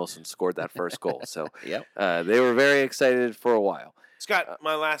Callum Wilson scored that first goal. So Yep. they were very excited for a while. Scott,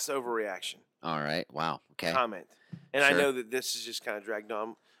 my last overreaction All right. Wow. Okay. comment. And I Sure. know that this is just kind of dragged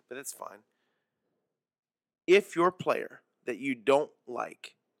on, but that's fine. If your player that you don't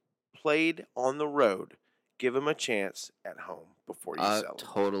like played on the road, give him a chance at home before you sell him.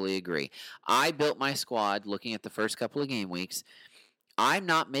 Totally agree. I built my squad looking at the first couple of game weeks. I'm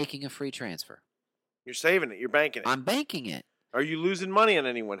not making a free transfer. You're saving it. You're banking it. I'm banking it. Are you losing money on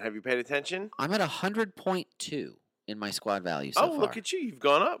anyone? Have you paid attention? I'm at 100.2 in my squad value so far. Look at you. You've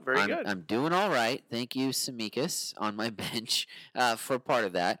gone up. Very good. I'm doing all right. Thank you, Samikas, on my bench for part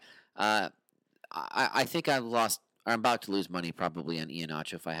of that. I think I'm about to lose money probably on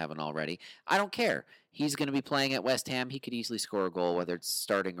Iheanacho if I haven't already. I don't care. He's going to be playing at West Ham. He could easily score a goal, whether it's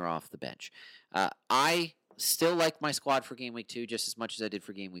starting or off the bench. I still like my squad for game week 2 just as much as I did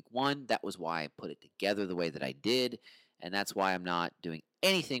for game week 1. That was why I put it together the way that I did, and that's why I'm not doing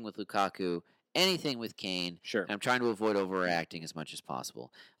anything with Lukaku, anything with Kane. Sure. I'm trying to avoid overreacting as much as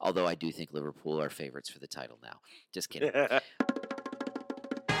possible, although I do think Liverpool are favorites for the title now. Just kidding.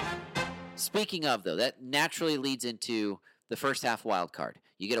 Speaking of, though, that naturally leads into the first half wild card.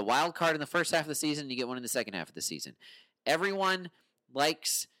 You get a wild card in the first half of the season, and you get one in the second half of the season. Everyone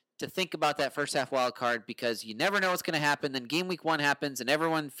likes to think about that first half wild card because you never know what's going to happen. Then game week 1 happens, and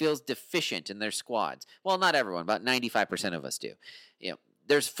everyone feels deficient in their squads. Well, not everyone, about 95% of us do.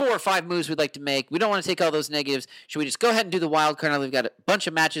 There's 4 or 5 moves we'd like to make. We don't want to take all those negatives. Should we just go ahead and do the wild card? Now we've got a bunch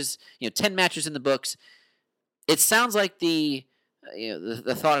of matches, 10 matches in the books. It sounds like the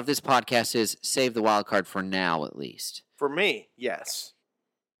thought of this podcast is save the wild card for now, at least. For me, yes.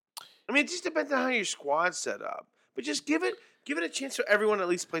 I mean, it just depends on how your squad's set up. But just give it a chance so everyone at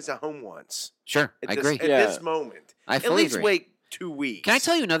least plays at home once. Sure, I agree. At this moment. I At fully least agree. wait 2 weeks. Can I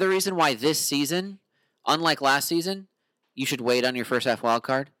tell you another reason why this season, unlike last season, you should wait on your first half wild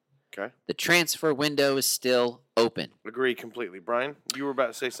card? Okay. The transfer window is still open. Agree completely. Brian, you were about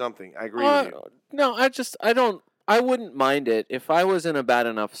to say something. I agree with you. No, I wouldn't mind it. If I was in a bad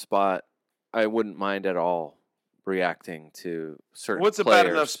enough spot, I wouldn't mind at all reacting to certain What's a players.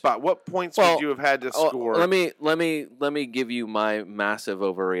 bad enough spot? What points Well, would you have had to score? Let me give you my massive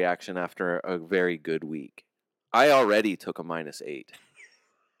overreaction after a very good week. I already took a -8.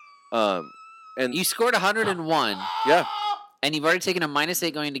 And You scored 101, yeah. and you've already taken a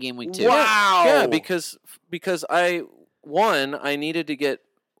 -8 going into game week 2. Wow. Yeah, because I wanted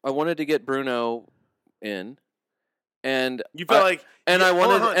to get Bruno in, and You felt like I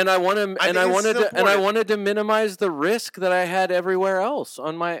important. wanted to minimize the risk that I had everywhere else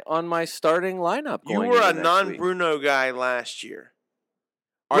on my starting lineup. you going were into a next non-Bruno week. guy last year.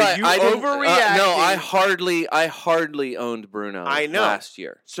 Are Right, you I didn't- overreacting? no, I hardly owned Bruno. I know. last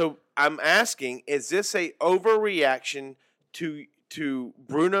year. So I'm asking, is this a overreaction to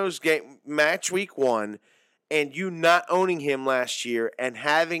Bruno's game match week 1, and you not owning him last year and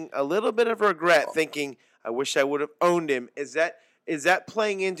having a little bit of regret, thinking, I wish I would have owned him. Is that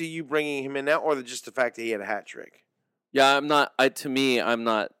playing into you bringing him in now, or just the fact that he had a hat trick? Yeah, I'm not.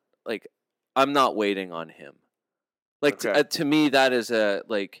 I'm not waiting on him. Like Okay. to me, that is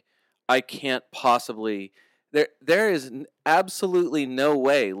I can't possibly. There is absolutely no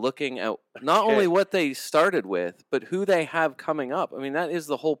way looking at not Okay. only what they started with, but who they have coming up. I mean, that is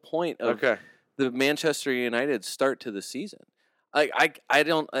the whole point of the Manchester United start to the season. I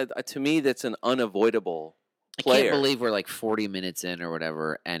don't. To me, that's an unavoidable player. I can't believe we're like 40 minutes in or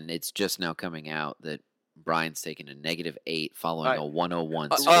whatever, and it's just now coming out that Brian's taking a -8 following a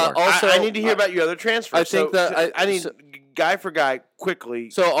 101 score. also, I need to hear about your other transfers. I think I need guy for guy quickly.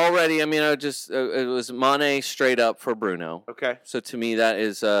 So already, I mean, I just it was Mane straight up for Bruno. Okay. So to me, that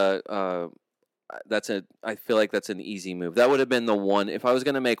is I feel like that's an easy move. That would have been the one. If I was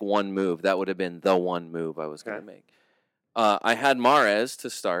going to make one move, that would have been the one move I was going to make. I had Mahrez to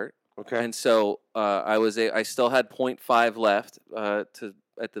start. Okay. And so I still had 0.5 left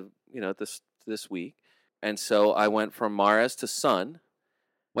this week, and so I went from Mahrez to Son.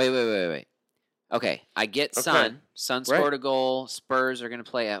 Wait. Okay, I get Okay. Son. Son scored a goal. Spurs are going to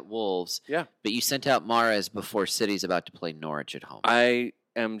play at Wolves. Yeah. But you sent out Mahrez before City's about to play Norwich at home.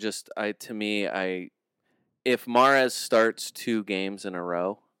 If Mahrez starts 2 games in a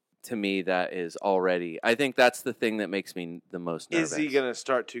row, to me that is already. I think that's the thing that makes me the most nervous. Is he going to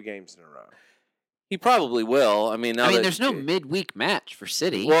start 2 games in a row? He probably will. I mean, there's no midweek match for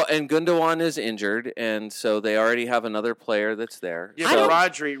City. Well, and Gundogan is injured, and so they already have another player that's there. Yeah, I but don't-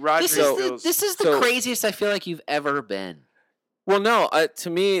 Rodri feels. This is the craziest I feel like you've ever been. Well, no, to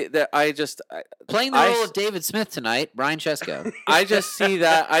me that Playing the role of David Smith tonight, Brian Chesko. I just see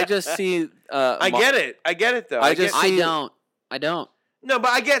that. I just see. I get it though. I just- I don't. No, but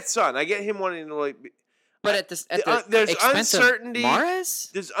I get Son. I get him wanting to like. But at the There's expense of uncertainty.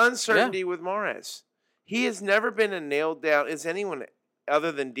 Mahrez? There's uncertainty with Mahrez. He has never been a nailed down. Is anyone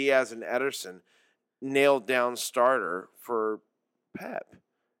other than Diaz and Ederson nailed down starter for Pep?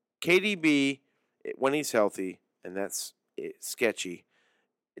 KDB when he's healthy, and that's sketchy.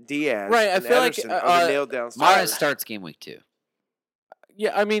 Diaz, Right, I and feel like, Ederson are the nailed down starters. Mahrez starts game week 2.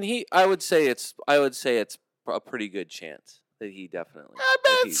 Yeah, I mean, I would say it's a pretty good chance that he definitely.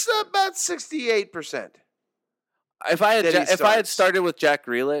 That's about 68%. If I had that he if I had starts. started with Jack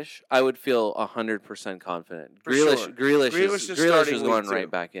Grealish, I would feel 100% confident. For sure. Grealish Grealish is is starting going week 2. right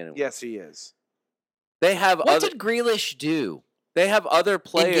back in. Yes, he is. They have What did Grealish do other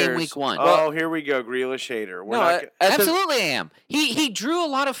players in game week 1? Oh, here we go, Grealish hater. We're No, not at the- Absolutely, I am. He drew a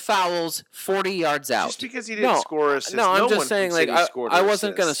lot of fouls 40 yards out. just because he didn't score assists. No, I'm one just saying, can like, say he scored I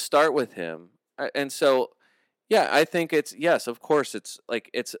wasn't going to assists. start with him, and so, yeah, I think yes, of course,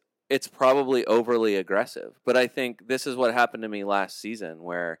 it's probably overly aggressive, but I think this is what happened to me last season,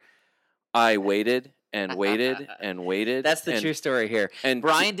 where I waited and waited and waited. That's the and, true story here. And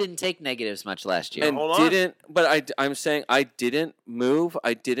Brian didn't take negatives much last year. and Hold on. didn't, but I'm saying I didn't move.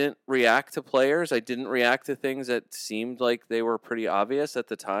 I didn't react to players. I didn't react to things that seemed like they were pretty obvious at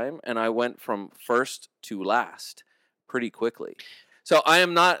the time, and I went from first to last pretty quickly. So I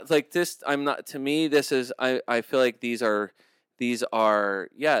am not like this. I'm not. To me, this is. I feel like these are.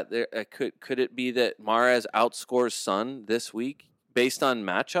 Yeah. Could it be that Mahrez outscores Son this week based on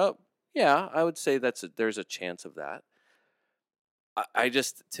matchup? Yeah, I would say there's a chance of that. I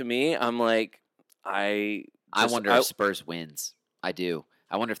just, to me, I'm like, I wonder if Spurs wins. I do.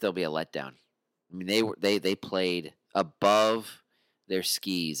 I wonder if there'll be a letdown. I mean, they played above their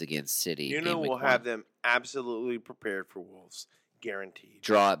skis against City. You know, we'll have them absolutely prepared for Wolves, guaranteed.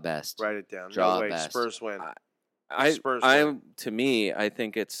 Draw at best. Write it down. Draw no at way. best. Spurs win. Spurs To me, I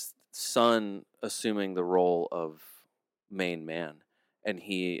think it's Son assuming the role of main man, and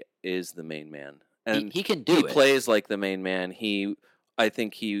he is the main man, and he can do he it. plays like the main man. I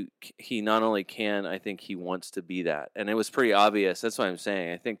think he not only can, I think he wants to be that, and it was pretty obvious. That's what I'm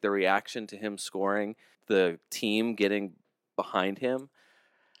saying. I think the reaction to him scoring, the team getting behind him,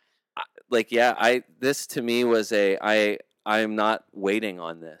 this to me was I'm not waiting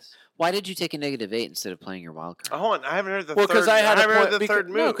on this. Why did you take a -8 instead of playing your wild card? Hold on, I haven't heard the Well, third. because I had haven't a heard point, the third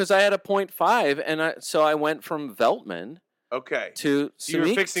move. No, because I had a 0.5, and so I went from Veltman okay. to So you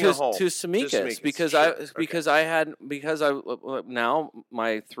were fixing a hole. to Tsimikas Tsimikas, because now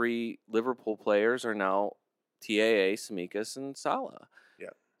my 3 Liverpool players are now TAA, Tsimikas, and Salah. Yeah.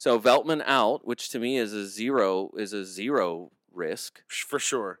 So Veltman out, which to me is a zero risk. For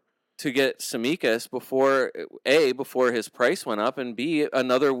sure. to get Tsimikas before his price went up, and B,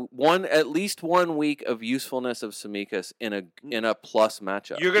 at least 1 week of usefulness of Tsimikas in a plus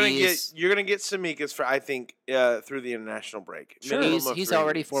matchup. You're gonna get Tsimikas for, I think, through the international break. Sure. He's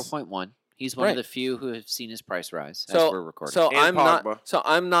already 4.1. He's one of the few who have seen his price rise as we're recording. So And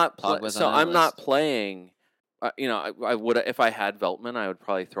I'm not Pogba's playing. I would, if I had Veltman, I would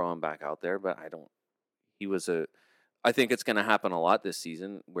probably throw him back out there, but I don't. I think it's going to happen a lot this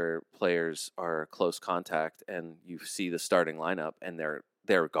season where players are close contact and you see the starting lineup and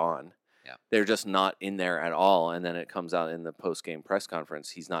they're gone. Yeah. They're just not in there at all, and then it comes out in the post-game press conference.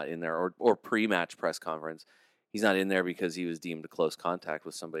 He's not in there, or pre-match press conference. He's not in there because he was deemed close contact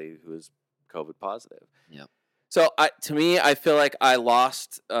with somebody who is COVID positive. Yeah. So to me, I feel like I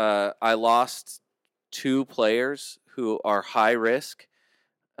lost 2 players who are high risk,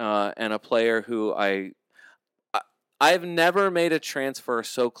 and a player who I've never made a transfer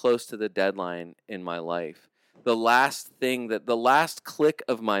so close to the deadline in my life. The last click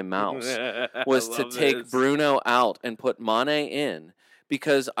of my mouse was to take Bruno out and put Mane in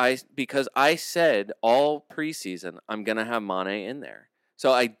because I said all preseason I'm going to have Mane in there.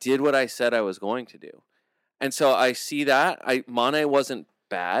 So I did what I said I was going to do. And so I see that Mane wasn't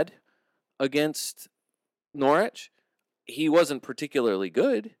bad against Norwich. He wasn't particularly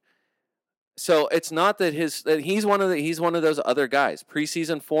good. So it's not that he's one of those other guys.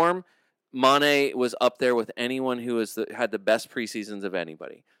 Preseason form, Mane was up there with anyone who had the best preseasons of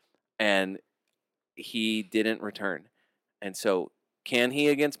anybody, and he didn't return. And so, can he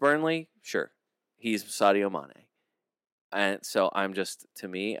against Burnley? Sure, he's Sadio Mane. And so I'm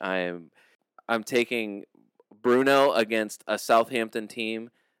taking Bruno against a Southampton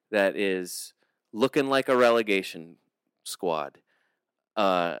team that is looking like a relegation squad.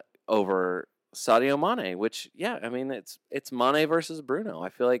 Over Sadio Mane, which it's Mane versus Bruno. I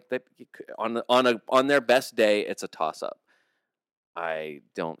feel like that on their best day, it's a toss up. I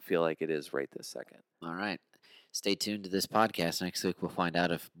don't feel like it is right this second. All right, stay tuned to this podcast. Next week, we'll find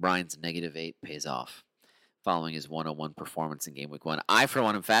out if Brian's -8 pays off following his 101 performance in game week 1. I, for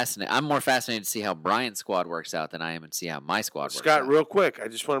one, am fascinated. I'm more fascinated to see how Brian's squad works out than I am to see how my squad works out. Scott, real quick, I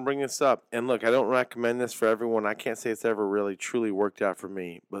just want to bring this up. And look, I don't recommend this for everyone. I can't say it's ever really truly worked out for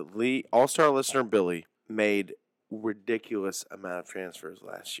me. But All-Star listener Billy made ridiculous amount of transfers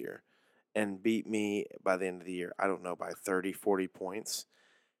last year and beat me by the end of the year, I don't know, by 30, 40 points.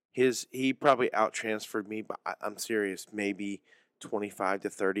 He probably out-transferred me, but I'm serious, maybe 25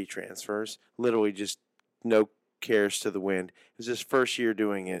 to 30 transfers. Literally just no cares to the wind. It was his first year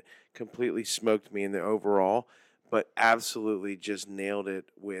doing it. Completely smoked me in the overall, but absolutely just nailed it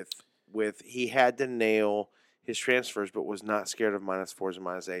with he had to nail his transfers, but was not scared of -4s and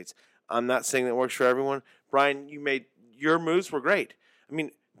 -8s. I'm not saying that works for everyone. Brian, your moves were great. I mean,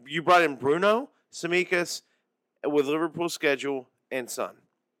 you brought in Bruno, Tsimikas, with Liverpool's schedule, and Son.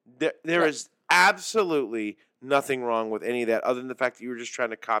 There is absolutely nothing wrong with any of that, other than the fact that you were just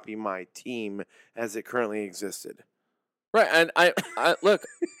trying to copy my team as it currently existed. Right, and I look,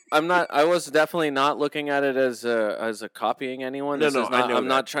 I was definitely not looking at it as a copying anyone. I know I'm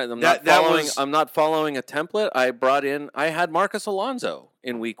not following a template. I had Marcus Alonso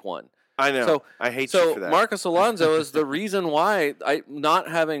in week 1. I know. So I hate you for that. Marcus Alonso is the reason why not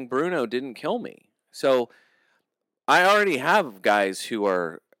having Bruno didn't kill me. So I already have guys who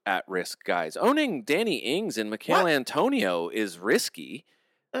are at-risk guys. Owning Danny Ings and Michail Antonio is risky.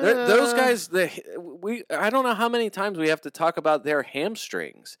 Those guys, I don't know how many times we have to talk about their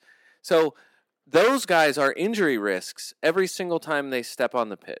hamstrings. So those guys are injury risks every single time they step on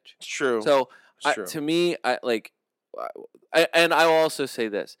the pitch. It's true. So true. To me, I will also say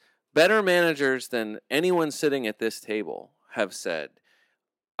this. Better managers than anyone sitting at this table have said,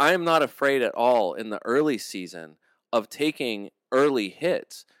 I am not afraid at all in the early season of taking early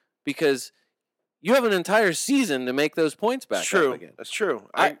hits because you have an entire season to make those points back up again. That's true.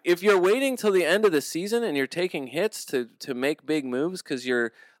 If you're waiting till the end of the season and you're taking hits to make big moves because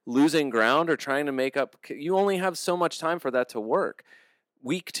you're losing ground or trying to make up, you only have so much time for that to work.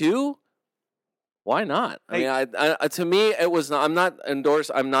 Week 2, why not? I mean, to me, it was not.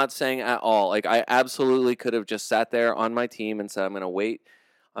 I'm not saying at all. Like I absolutely could have just sat there on my team and said, I'm going to wait.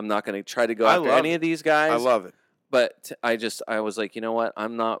 I'm not going to try to go after any of these guys. I love it. But I was like, you know what?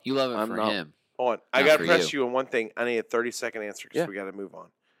 I'm not. You love it for him. Hold on. I got to press you on one thing. I need a 30-second answer because we got to move on.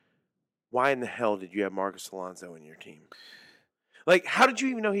 Why in the hell did you have Marcus Alonso in your team? Like, how did you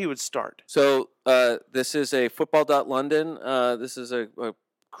even know he would start? So this is a Football.London. This is a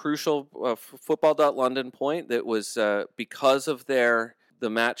crucial Football.London point that was because of the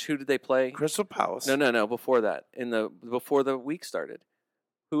match. Who did they play? Crystal Palace. No. Before that, before the week started.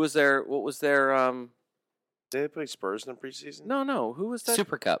 Who was there? What was their? Did they play Spurs in the preseason? No. Who was that?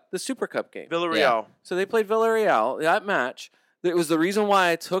 Super Cup. The Super Cup game. Villarreal. So they played Villarreal. That match. It was the reason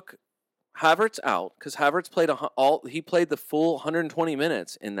why I took Havertz out, because Havertz played he played the full 120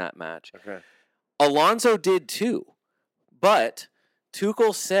 minutes in that match. Okay. Alonso did too, but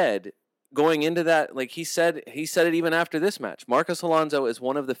Tuchel said going into that, like he said it even after this match. Marcos Alonso is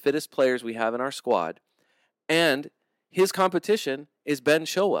one of the fittest players we have in our squad, and his competition is Ben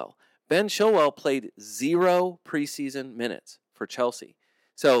Chilwell. Ben Chilwell played 0 preseason minutes for Chelsea,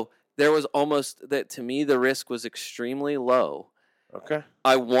 so there was almost that. To me, the risk was extremely low. Okay.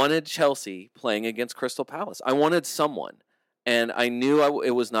 I wanted Chelsea playing against Crystal Palace. I wanted someone, and I knew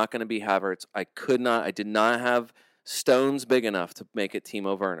it was not going to be Havertz. I did not have stones big enough to make it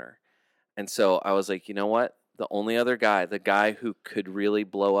Timo Werner. And so I was like, you know what? The only other guy, the guy who could really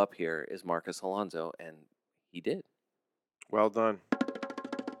blow up here is Marcos Alonso, and he did. Well done.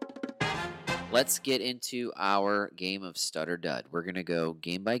 Let's get into our game of stud or dud. We're going to go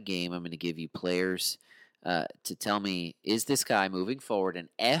game by game. I'm going to give you players to tell me, is this guy moving forward an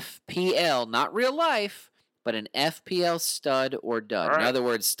FPL, not real life, but an FPL stud or dud? All right. In other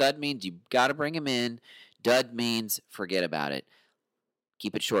words, stud means you got to bring him in. Dud means forget about it.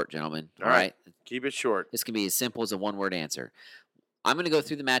 Keep it short, gentlemen. All right. Keep it short. This can be as simple as a one-word answer. I'm going to go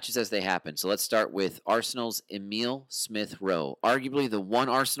through the matches as they happen. So let's start with Arsenal's Emile Smith-Rowe, arguably the one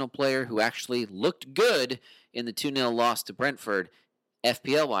Arsenal player who actually looked good in the 2-0 loss to Brentford.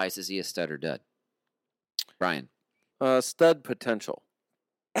 FPL-wise, is he a stud or dud? Brian. Stud potential.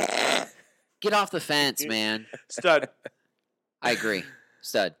 Get off the fence, man. Stud. I agree.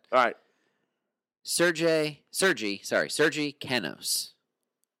 Stud. All right. Sergi Canos.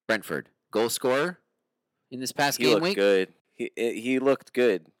 Brentford. Goal scorer in this past He game looked week? good. He looked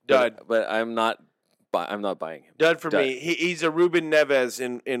good. Dud. But I'm not buying him. Dud for me. He's a Ruben Neves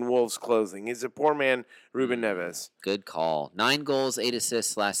in Wolves' clothing. He's a poor man, Ruben Neves. Good call. 9 goals, 8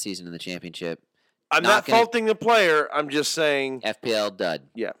 assists last season in the championship. I'm Not not gonna- faulting the player. I'm just saying. FPL dud.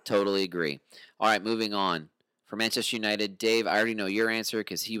 Yeah. Totally agree. All right, moving on. For Manchester United, Dave, I already know your answer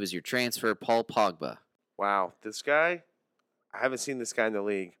because he was your transfer. Paul Pogba. Wow, this guy. I haven't seen this guy in the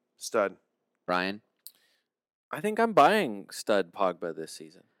league. Stud. Brian? I think I'm buying stud Pogba this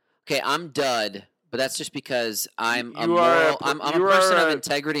season. Okay, I'm dud, but that's just because I'm a You are moral. a- I'm a you person are of a-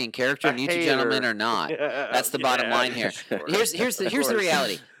 integrity and character, and you two gentlemen are not. That's the bottom line here. Sure. Here's the course.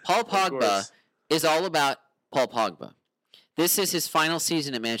 reality. Paul Pogba course. is all about Paul Pogba. This is his final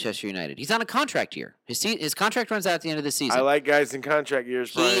season at Manchester United. He's on a contract year. His contract runs out at the end of the season. I like guys in contract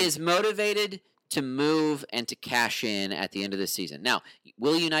years, Brian. He is motivated to move and to cash in at the end of the season. Now,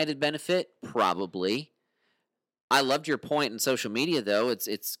 will United benefit? Probably. I loved your point in social media, though.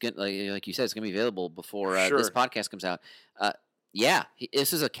 It's good, like you said, it's going to be available before this Sure. podcast comes out.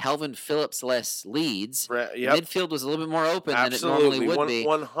 This is a Calvin Phillips-less Leeds. Yep. Midfield was a little bit more open Absolutely. than it normally would be.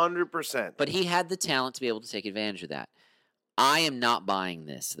 100%. But he had the talent to be able to take advantage of that. I am not buying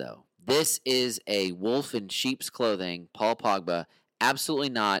this, though. This is a wolf in sheep's clothing, Paul Pogba. Absolutely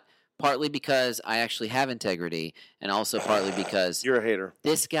not. Partly because I actually have integrity, and also partly because You're a hater.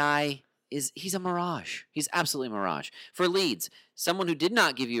 this guy he's a mirage. He's absolutely a mirage. For Leeds, someone who did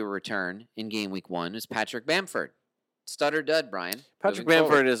not give you a return in game week 1 is Patrick Bamford. Stud or dud, Brian? Patrick Moving Bamford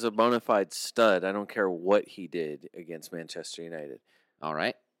forward. is a bona fide stud. I don't care what he did against Manchester United. All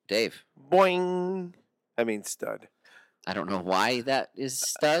right. Dave, Boing. I mean, stud. I don't know why that is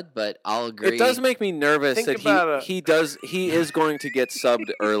stud, but I'll agree. It does make me nervous Think that about he is going to get subbed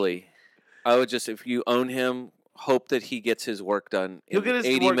early. I would just, if you own him, hope that he gets his work done He'll in get his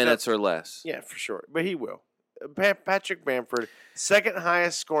 80 work minutes done. or less. Yeah, for sure. But he will. Patrick Bamford, second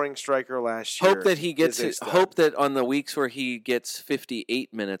highest scoring striker last year. Hope that he gets is a his, stud. hope that on the weeks where he gets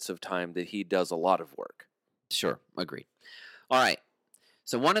 58 minutes of time that he does a lot of work. Sure, agreed. All right.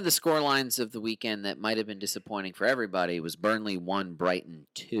 So one of the score lines of the weekend that might have been disappointing for everybody was Burnley 1, Brighton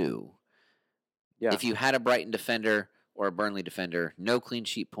 2. Yeah. If you had a Brighton defender or a Burnley defender, no clean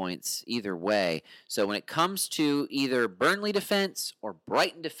sheet points either way. So when it comes to either Burnley defense or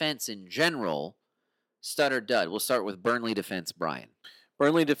Brighton defense in general, stud or dud? We'll start with Burnley defense, Brian.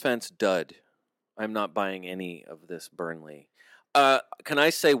 Burnley defense dud. I'm not buying any of this Burnley. Can I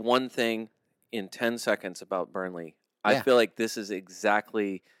say one thing in 10 seconds about Burnley? I Yeah. feel like this is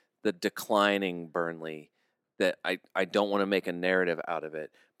exactly the declining Burnley that I don't want to make a narrative out of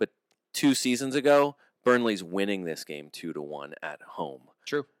it. But 2 seasons ago, Burnley's winning this game 2-1 at home.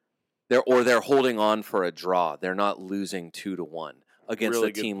 True. They're holding on for a draw. They're not losing 2-1. against Really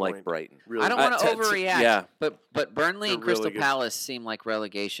a good team point. like Brighton. Really I don't good. want to overreact. yeah. But Burnley They're and Crystal really good. Palace seem like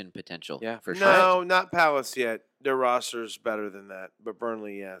relegation potential. Yeah. for sure. No, not Palace yet. Their roster's better than that, but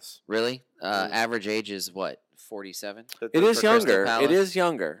Burnley, yes. Really? Average age is what? 47. It is Crystal younger. Palace? It is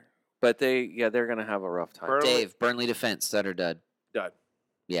younger. But they're going to have a rough time. Burnley- Dave, Burnley defense, stud or dud? Dud.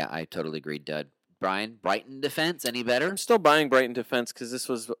 Yeah, I totally agree, dud. Brian, Brighton defense, any better? I'm still buying Brighton defense because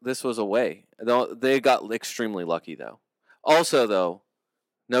this was away. They got extremely lucky though. Also though,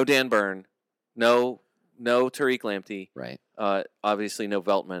 no Dan Burn, no Tariq Lamptey, Right. obviously no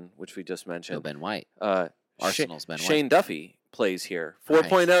Veltman, which we just No mentioned. Ben White. Uh, Arsenal's Ben White. Shane Duffy plays here. Nice.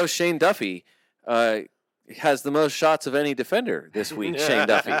 4.0 Shane Duffy has the most shots of any defender this week. Shane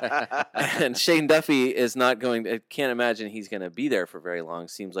Duffy. And Shane Duffy is not going. I can't imagine he's going to be there for very long.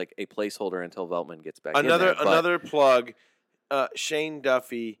 Seems like a placeholder until Veltman gets back. Another plug, Shane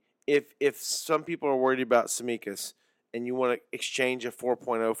Duffy. If some people are worried about Tsimikas and you want to exchange a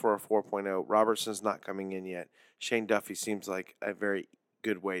 4.0 for a 4.0, Robertson's not coming in yet. Shane Duffy seems like a very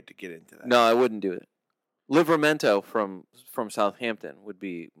good way to get into that. No, I wouldn't do it. Livramento from Southampton would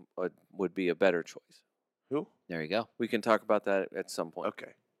be a better choice. Who? There you go. We can talk about that at some point.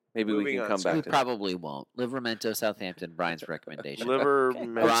 Okay. Maybe we Moving can on. come So We back to that. probably won't. Livermento, Southampton, Brian's recommendation.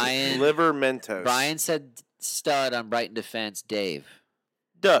 Brian- Livermentos. Brian said stud on Brighton defense. Dave.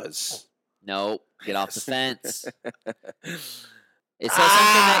 does. Nope. Get off the fence. It says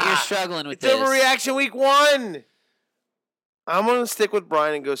something that you're struggling with It's this. overreaction week 1. I'm going to stick with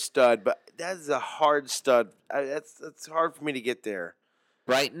Brian and go stud, but that is a hard stud. That's hard for me to get there.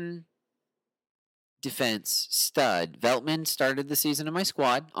 Brighton defense stud. Veltman started the season in my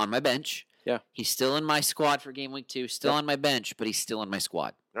squad on my bench. Yeah. He's still in my squad for game week 2. Still on my bench, but he's still in my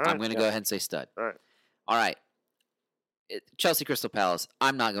squad. All right. I'm going to go ahead and say stud. All right. All right. Chelsea Crystal Palace.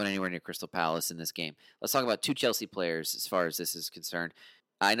 I'm not going anywhere near Crystal Palace in this game. Let's talk about 2 Chelsea players as far as this is concerned.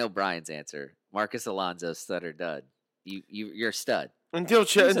 I know Brian's answer. Marcus Alonso, stud or dud? You're a stud. Until moving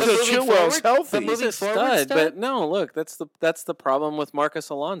Chilwell's forward, healthy. but moving He's a forward, stud, stud? but no, look, that's the problem with Marcus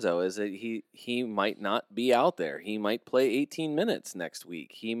Alonso is that he might not be out there. He might play 18 minutes next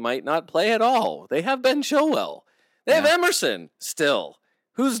week. He might not play at all. They have Ben Chilwell. They have Yeah. Emerson still,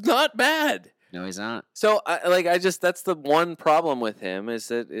 who's not bad. No, he's not. So that's the one problem with him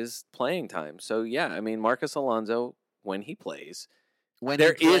is playing time. So yeah, I mean Marcus Alonso when he plays, When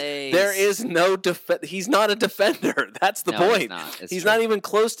there he plays, is no he's not a defender. That's the No, he's point. not. It's He's true. not even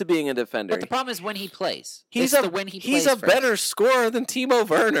close to being a defender. But the problem is when he plays. He's It's a the when he he's plays a first. better scorer than Timo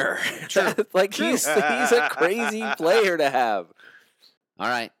Werner. He's a crazy player to have. All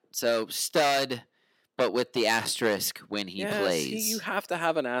right. So stud, but with the asterisk when he Yes, plays. you have to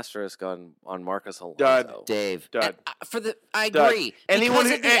have an asterisk on Marcus Alonso. Dud. Dave. Dud. I Dud. agree. Anyone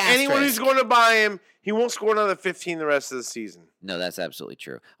Because of the anyone who's asterisk. going to buy him, he won't score another 15 the rest of the season. No, that's absolutely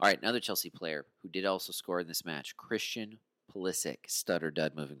true. All right, another Chelsea player who did also score in this match, Christian Pulisic, stud or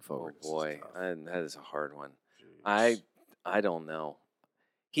dud moving Oh forward. boy, that is a hard one. Jeez. I don't know.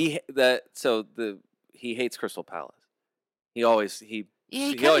 He hates Crystal Palace. He Yeah, he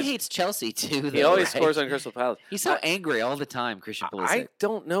He kind of always- hates Chelsea too. he though, always right? scores on Crystal Palace. He's so I- angry all the time, Christian Pulisic. I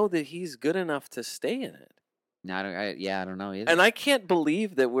don't know that he's good enough to stay in it. No, I don't know either. And I can't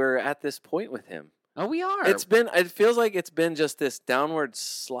believe that we're at this point with him. oh, we are. It feels like it's been just this downward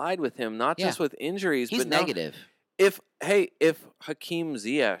slide with him, not Yeah. just with injuries, He's but now- negative. if Hakeem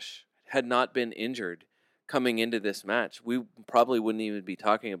Ziyech had not been injured coming into this match, we probably wouldn't even be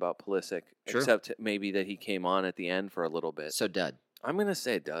talking about Pulisic, True. except maybe that he came on at the end for a little bit. So dud. I'm going to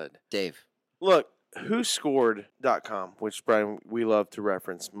say dud. Dave. Look, whoscored.com, which, Brian, we love to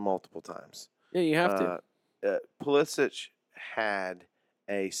reference multiple times. Yeah, you have to. Pulisic had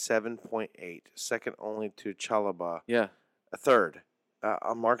a 7.8, second only to Chalaba, Yeah, a third.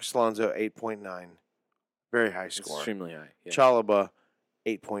 Marcus Alonso, 8.9, very high it's score. extremely high. Yeah. Chalaba,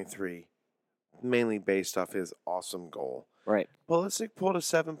 8.3, mainly based off his awesome goal. Right. Pulisic pulled a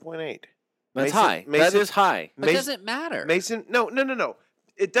 7.8. That's Mason- high. That Mason- is high. But it doesn't matter. Mason, no.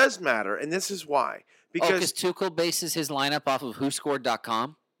 It does matter, and this is why. Because Because Tuchel bases his lineup off of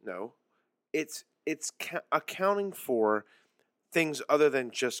whoscored.com. no, it's accounting for things other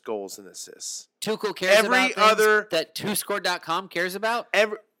than just goals and assists. Tuchel cares Every about things other- that whoscored.com cares about.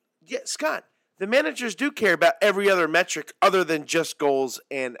 Scott, the managers do care about every other metric other than just goals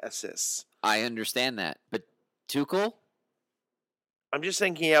and assists. I understand that, but Tuchel, I'm just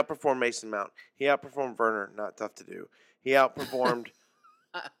saying he outperformed Mason Mount. He outperformed Werner. Not tough to do. He outperformed,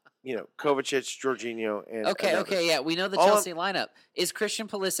 Kovacic, Jorginho, and okay, yeah, we know the All I'm- Chelsea lineup. Is Christian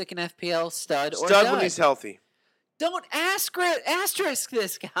Pulisic an FPL stud or Stud dud? when he's healthy. Don't asterisk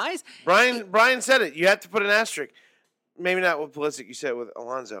this, guys. Brian said it. You have to put an asterisk. maybe not with Pulisic. You said it with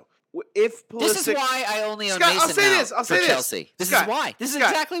Alonso. If Pulisic, This is why I only own Scott, Mason I'll say Mount this. I'll for say this. Chelsea. This Scott, is why. This is Scott,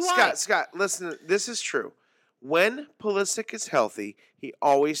 exactly why. Scott, listen. This is true. When Pulisic is healthy, he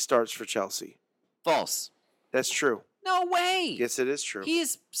always starts for Chelsea. False. That's true. No way. Yes, it is true. He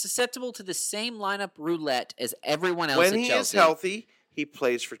is susceptible to the same lineup roulette as everyone else When at he Chelsea. is healthy, he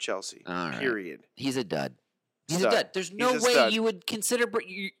plays for Chelsea. All right. Period. He's a dud. He's Stud. a dud. There's no He's a way stud. you would consider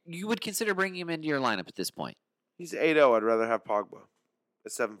you would consider bringing him into your lineup at this point. He's 8-0. I'd rather have Pogba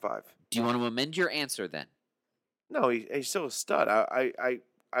at 7-5. Do you want to amend your answer then? No, he's still a stud.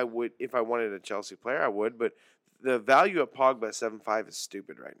 I would, if I wanted a Chelsea player, I would. But the value of Pogba at 7-5 is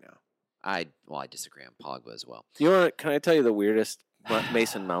stupid right now. I disagree on Pogba as well. Can I tell you the weirdest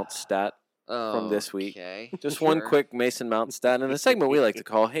Mason Mount stat from this week? Okay. Just one Sure. quick Mason Mount stat in a segment we like to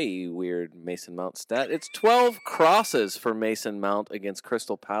call "Hey, you weird Mason Mount stat." It's 12 crosses for Mason Mount against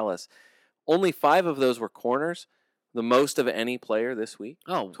Crystal Palace. Only 5 of those were corners, the most of any player this week.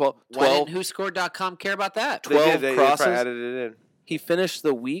 Oh, 12 why didn't WhoScored.com care about that? 12 They crosses. probably added it in. He finished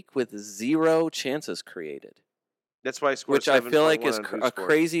the week with 0 chances created, That's why he scored which I feel like 7.1 is on a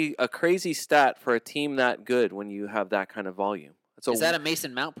WhoScored. crazy stat for a team that good when you have that kind of volume. Is that a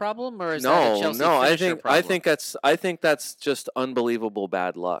Mason Mount problem or is that a no, Chelsea no? I finisher think problem? I think that's just unbelievable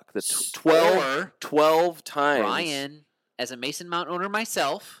bad luck. The 12 times. Brian, as a Mason Mount owner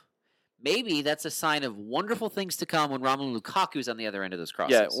myself, maybe that's a sign of wonderful things to come when Romelu Lukaku's on the other end of those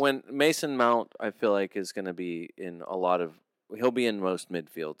crosses. Yeah, when Mason Mount, I feel like is going to be in a lot of. He'll be in most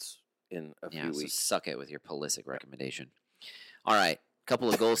midfields in a few so weeks. suck it with your Pulisic recommendation. All right, couple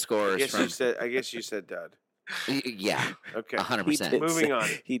of goal I scorers guess, from. you said dud. Yeah, Okay. 100%. Moving on.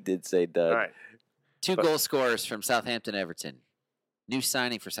 He did say dud. All right. Two goal scorers from Southampton Everton. New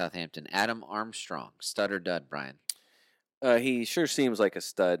signing for Southampton, Adam Armstrong. Stud or dud, Brian? He sure seems like a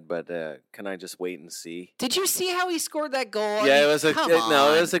stud, but can I just wait and see? Did you see how he scored that goal? I Yeah, mean, it was a come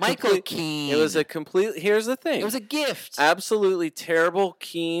no. It was a on, Michael complete. Keane. It was a complete. Here's the thing. It was a gift. Absolutely terrible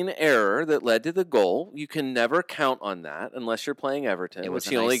Keane error that led to the goal. You can never count on that unless you're playing Everton, It was which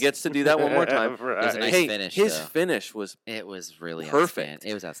a he only nice- gets to do that one more time. It was a nice Hey, finish. his though. finish was It was really perfect. outstanding.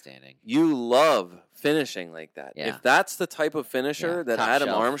 It was outstanding. You love finishing like that. Yeah. If that's the type of finisher Yeah, that top Adam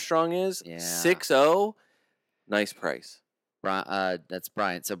shelf. Armstrong is, Yeah. 6-0, nice price. That's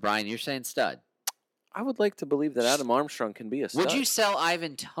Brian. So Brian, you're saying stud. I would like to believe that Adam Armstrong can be a stud. Would you sell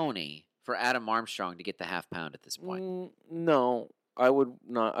Ivan Toney for Adam Armstrong to get the half pound at this point? No, I would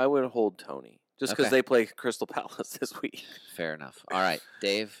not. I would hold Tony just because Okay. they play Crystal Palace this week. Fair enough. All right,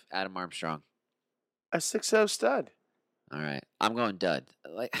 Dave, Adam Armstrong. A 6-0 stud. All right, I'm going dud.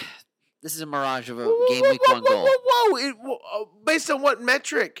 Like this is a mirage of a game week one goal. Based on what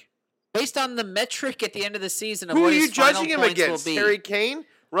metric? Based on the metric at the end of the season of Who what are you his final judging him points against? will be. Harry Kane?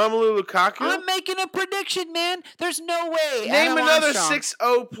 Romelu Lukaku? I'm making a prediction, man. There's no way. Name Adam another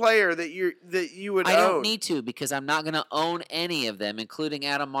Armstrong, 6-0 player that you would I own. don't need to because I'm not going to own any of them, including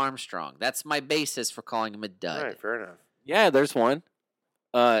Adam Armstrong. That's my basis for calling him a dud. All right, fair enough. Yeah, there's one.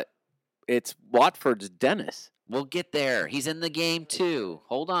 It's Watford's Dennis. We'll get there. He's in the game too.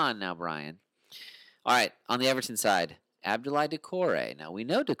 Hold on now, Brian. All right, on the Everton side, Abdoulaye Doucouré. Now we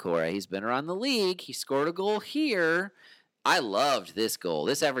know Doucouré. He's been around the league. He scored a goal here. I loved this goal.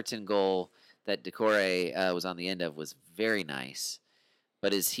 This Everton goal that Doucouré was on the end of was very nice.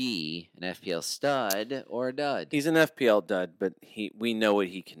 But is he an FPL stud or a dud? He's an FPL dud, but we know what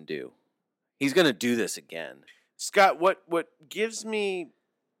he can do. He's going to do this again. Scott, what gives me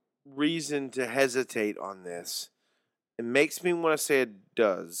reason to hesitate on this, it makes me want to say it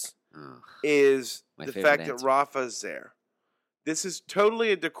does, Oh, is My the favorite fact answer. that Rafa's there. This is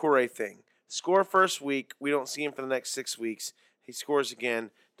totally a Doucouré thing. Score first week, we don't see him for the next 6 weeks. He scores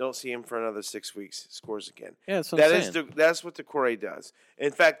again, don't see him for another 6 weeks, scores again. Yeah, that's what I'm That is saying. that's what Doucouré does.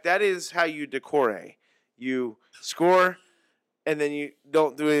 In fact, that is how you Doucouré. You score, and then you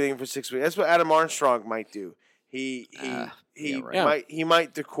don't do anything for 6 weeks. That's what Adam Armstrong might do. He yeah, right.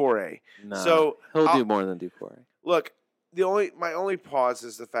 might Doucouré. Nah, So he'll I'll- do more than Doucouré. Look, my only pause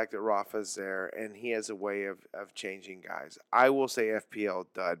is the fact that Rafa's there and he has a way of changing guys. I will say FPL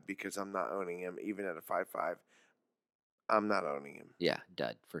dud because I'm not owning him even at a 5-5. I'm not owning him. yeah,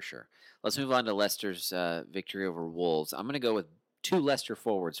 dud for sure. Let's move on to Leicester's victory over Wolves. I'm going to go with two Leicester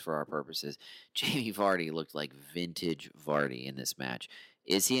forwards for our purposes. Jamie Vardy looked like vintage Vardy in this match.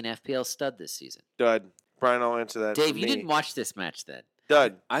 Is he an FPL stud this season? Dud. Brian, I'll answer that. Dave, for you me. didn't watch this match then.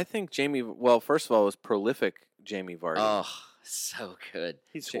 Dud. I think Jamie. Well, first of all, it was prolific. Jamie Vardy. Oh, so good.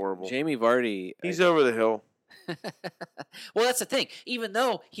 He's Ja- horrible. Jamie Vardy. He's over the hill. Well, that's the thing. Even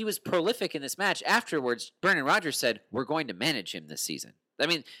though he was prolific in this match, afterwards, Brendan Rodgers said, "We're going to manage him this season." I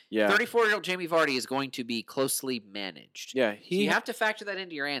mean, Yeah. 34-year-old Jamie Vardy is going to be closely managed. Yeah, So you he. have to factor that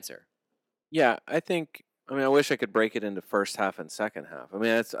into your answer. Yeah, I wish I could break it into first half and second half. I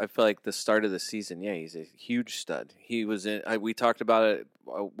mean, I feel like the start of the season. Yeah, he's a huge stud. He was in. We talked about it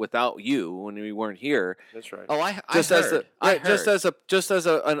without you when we weren't here. That's right. Oh, I Just heard. just as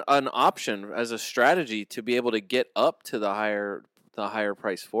an option, as a strategy to be able to get up to the higher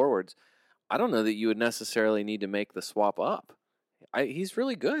price forwards. I don't know that you would necessarily need to make the swap up. He's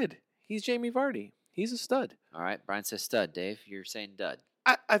really good. He's Jamie Vardy. He's a stud. All right, Brian says stud. Dave, you're saying dud.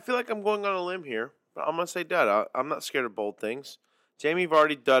 I feel like I'm going on a limb here, but I'm gonna say dud. I'm not scared of bold things. Jamie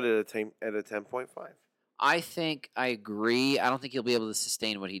Vardy dud at a 10.5. I think I agree. I don't think he'll be able to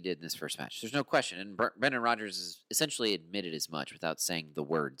sustain what he did in this first match. There's no question. And Brendan Rodgers has essentially admitted as much without saying the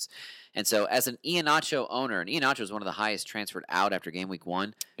words. And so, as an Iheanacho owner, and Iheanacho is one of the highest transferred out after game week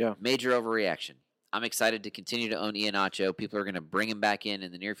 1, Yeah. major overreaction. I'm excited to continue to own Iheanacho. People are going to bring him back in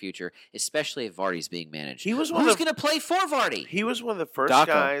the near future, especially if Vardy's being managed. He was one Who's of going to play for Vardy? He was one of the first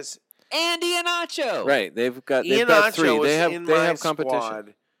Daka. guys. And Iheanacho. Right. They've got Iheanacho 3. was They in my have competition.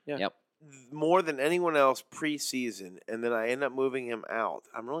 squad Yeah. Yep. more than anyone else preseason, and then I end up moving him out.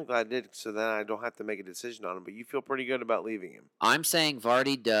 I'm really glad I did, so then I don't have to make a decision on him. But you feel pretty good about leaving him, I'm saying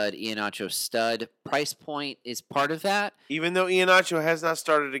Vardy dud, Iheanacho stud. Price point is part of that. even though Iheanacho has not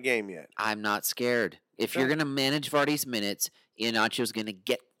started a game yet. I'm not scared. If you're going to manage Vardy's minutes, Iheanacho's going to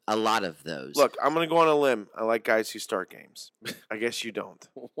get a lot of those. Look, I'm going to go on a limb. I like guys who start games. I guess you don't.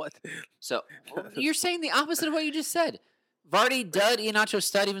 What? So you're saying the opposite of what you just said. Vardy dud, Iheanacho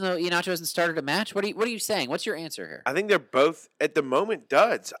stud, even though Iheanacho hasn't started a match. What are you saying? What's your answer here? I think they're both at the moment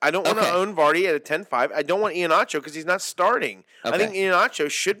duds. I don't want Okay. to own Vardy at a 10.5. I don't want Iheanacho because he's not starting. I think Okay.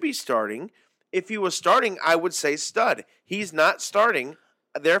 Iheanacho should be starting. If he was starting, I would say stud. He's not starting.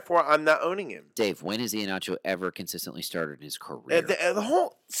 Therefore, I'm not owning him. Dave, when has Iheanacho ever consistently started in his career? At the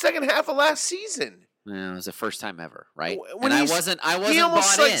whole second half of last season. Well, it was the first time ever, right? When and I he's- wasn't He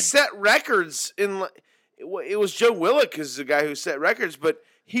almost bought like in. set records in. It was Joe Willock who's the guy who set records, but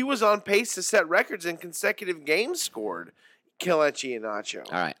he was on pace to set records in consecutive games scored. Kelechi Iheanacho.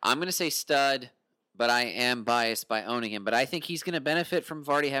 All right, I'm going to say stud, but I am biased by owning him. But I think he's going to benefit from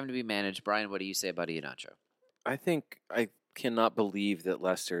Vardy having to be managed. Brian, what do you say about Iheanacho? I think I cannot believe that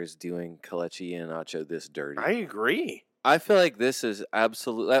Leicester is doing Kelechi Iheanacho this dirty. I agree. I feel like this is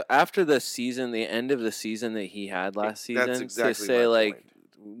absolutely after the season, the end of the season that he had last season. That's exactly to say my like point.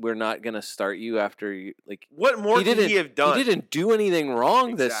 we're not going to start you after you like. What more could he have done? He didn't do anything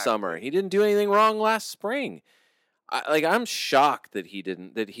wrong this Exactly. summer. He didn't do anything wrong last spring. I'm shocked that he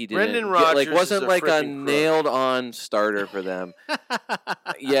didn't. Brendan get, Rodgers wasn't is a like a freaking crook. nailed on starter for them.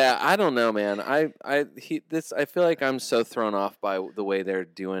 Yeah, I don't know, man. I feel like I'm so thrown off by the way they're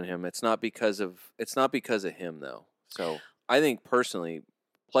doing him. It's not because of him though. So I think personally,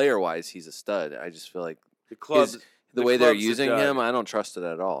 player wise, he's a stud. I just feel like The club, the way they're club's a using dud. him, I don't trust it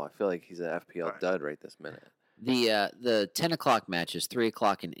at all. I feel like he's an FPL Right. dud right this minute. The 10 o'clock matches, 3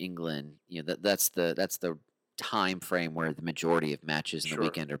 o'clock in England. You know that's the time frame where the majority of matches in the Sure.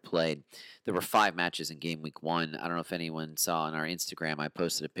 weekend are played. There were 5 matches in game week 1. I don't know if anyone saw on our Instagram. I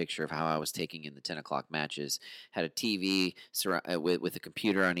posted a picture of how I was taking in the 10 o'clock matches. Had a TV with a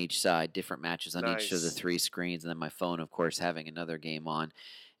computer on each side, different matches on each of the Nice. 3 screens, and then my phone, of course, having another game on.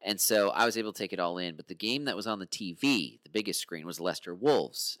 And so I was able to take it all in. But the game that was on the TV, the biggest screen, was Leicester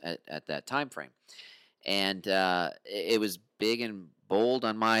Wolves at that time frame. And it was big and bold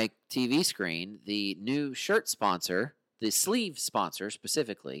on my TV screen. The new shirt sponsor, the sleeve sponsor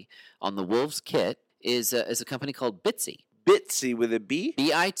specifically, on the Wolves kit is a company called Bitsy. Bitsy with a B.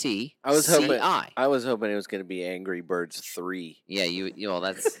 BITCI. I was hoping it was going to be Angry Birds 3. Yeah, well,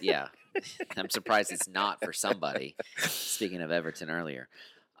 that's yeah. I'm surprised it's not for somebody. Speaking of Everton earlier.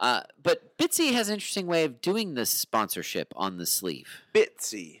 But Bitsy has an interesting way of doing this sponsorship on the sleeve.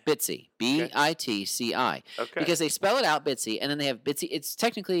 Bitsy. Bitsy. BITCI. Okay. Because they spell it out Bitsy, and then they have Bitsy. It's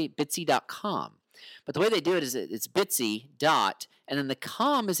technically Bitsy.com. But the way they do it is it's Bitsy dot, and then the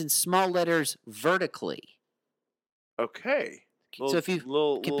com is in small letters vertically. Okay. So if you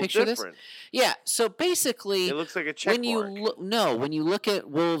little picture this? different. Yeah, so basically, It looks like a check when you mark. when you look at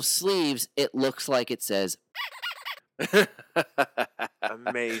Wolves sleeves, it looks like it says.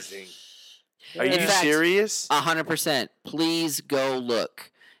 Amazing. Are In you fact, serious? 100%. Please go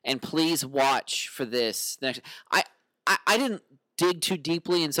look, and please watch for this next. I didn't dig too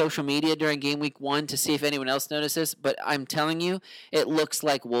deeply in social media during game week 1 to see if anyone else noticed this, but I'm telling you, it looks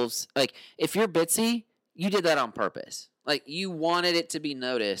like Wolves. Like if you're Bitsy, you did that on purpose. Like you wanted it to be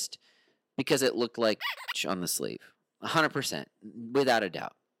noticed because it looked like on the sleeve. 100%, without a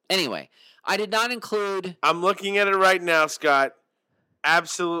doubt. Anyway, I did not include. I'm looking at it right now, Scott.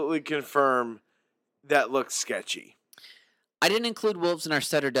 absolutely confirm that looks sketchy. I didn't include Wolves in our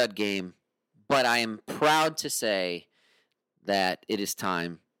Stud or Dud game, but I am proud to say that it is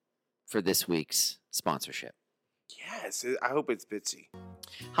time for this week's sponsorship. Yes, I hope it's Bitsy.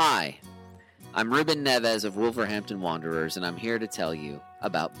 Hi, I'm Ruben Neves of Wolverhampton Wanderers, and I'm here to tell you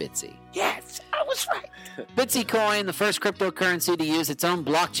about Bitsy. Yes, I was right. Bitsy Coin, the first cryptocurrency to use its own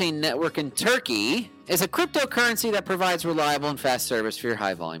blockchain network in Turkey, is a cryptocurrency that provides reliable and fast service for your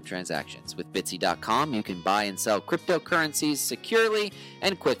high-volume transactions. With Bitsy.com, you can buy and sell cryptocurrencies securely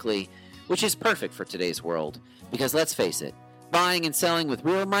and quickly, which is perfect for today's world. Because let's face it, buying and selling with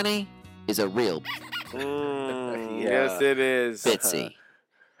real money is a real Yes, it is. Bitsy.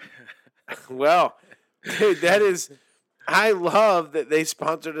 Well, dude, that is. I love that they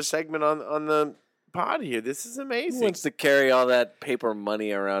sponsored a segment on the pod here. This is Who amazing. wants to carry all that paper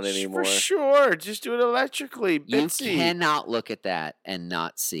money around anymore? For sure. Just do it electrically. You Bitsy. cannot look at that and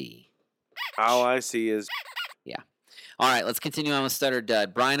not see. All I see is. All right, let's continue on with Stutter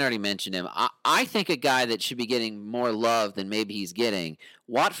Dud. Brian already mentioned him. I think a guy that should be getting more love than maybe he's getting.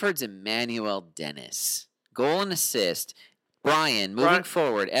 Watford's Emmanuel Dennis. Goal and assist. Brian, moving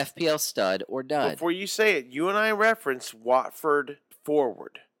forward, FPL stud or dud? Before you say it, you and I referenced Watford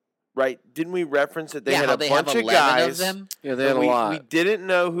forward, right? Didn't we reference that they had how a they bunch have of 11 guys? of them? Yeah, they had a we, lot. We didn't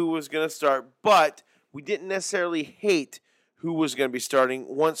know who was going to start, but we didn't necessarily hate who was going to be starting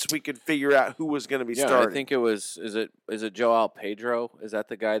once we could figure out who was going to be starting. I think it was. Is it Joao Pedro? Is that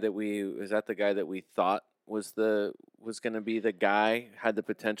the guy that we thought was going to be the guy, had the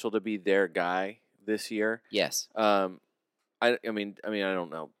potential to be their guy this year? Yes. I mean, I don't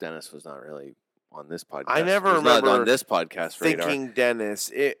know. Dennis was not really on this podcast. I never was not remember on this podcast radar. thinking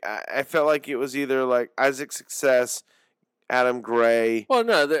Dennis. I felt like it was either like Isaac Success, Adam Gray. Well,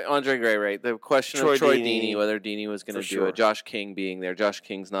 no, Andre Gray, right? The question Troy of Troy Deeney, Deeney, whether Deeney was going to for do sure. it. Josh King being there. Josh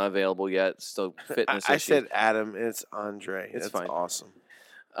King's not available yet. Still fitness I issues. said Adam. It's Andre. It's That's fine. Awesome.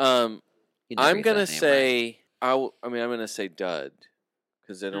 You never I'm get gonna that name say I'm gonna say dud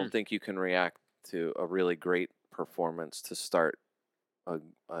because I don't Hmm. think you can react to a really great performance to start a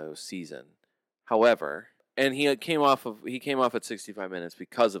season. However, and he came off at 65 minutes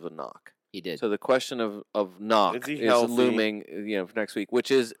because of a knock. He did. So the question of knock Is he is healthy? looming, for next week,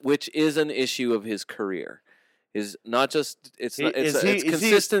 which is an issue of his career. Is not just it's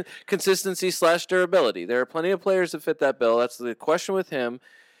consistency / durability. There are plenty of players that fit that bill. That's the question with him.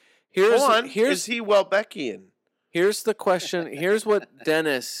 Is he Welbeckian? Here's the question. Here's what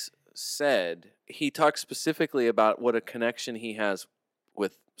Dennis said. He talked specifically about what a connection he has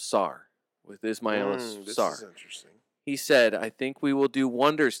with Sarr, with Ismail This Sarr. is interesting. He said, I think we will do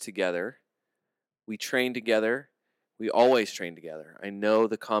wonders together. We train together. We always train together. I know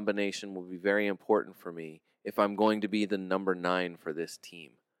the combination will be very important for me if I'm going to be the number 9 for this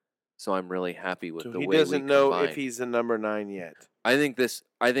team. So I'm really happy with So the he way doesn't we know combine. if he's the number 9 yet. I think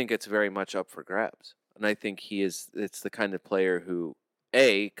it's very much up for grabs. And I think it's the kind of player who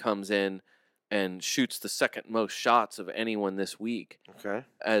comes in and shoots the second most shots of anyone this week Okay.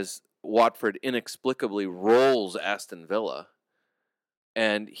 as Watford inexplicably rolls Aston Villa,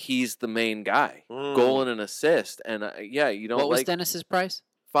 and he's the main guy, goal and an assist. And you don't what was like Dennis's price?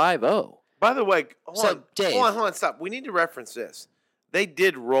 5-0. By the way, Dave. hold on, stop. We need to reference this. They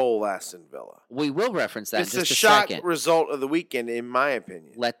did roll Aston Villa. We will reference that It's in the just a shock second. result of the weekend, in my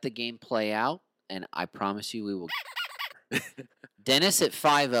opinion. Let the game play out, and I promise you we will. Dennis at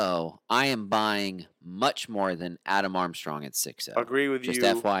 5-0, I am buying much more than Adam Armstrong at 6-0. Agree with Just you.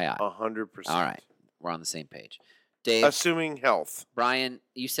 FYI. 100%. All right, we're on the same page. Dave, Assuming health. Brian,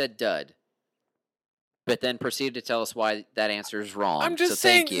 you said dud, but then proceeded to tell us why that answer is wrong. I'm just so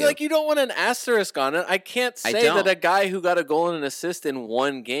saying, thank you. you don't want an asterisk on it. I can't I say that don't. a guy who got a goal and an assist in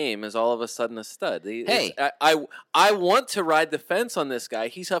one game is all of a sudden a stud. Hey. I want to ride the fence on this guy.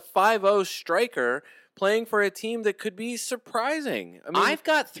 He's a 5-0 striker playing for a team that could be surprising. I mean, I've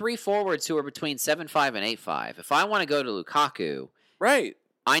got 3 forwards who are between 7.5 and 8.5. If I want to go to Lukaku, right.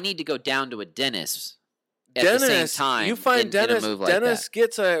 I need to go down to a Dennis at the same time. You find in a Dennis move like Dennis that.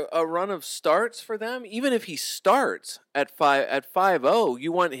 gets a run of starts for them. Even if he starts at 5-0,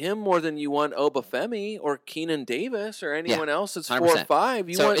 you want him more than you want Obafemi or Keenan Davis or anyone else that's 100%. 4-5.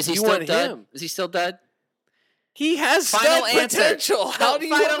 You So want is he you still want dud? him. Is he still dud? He has Final stud answer. potential. How No, do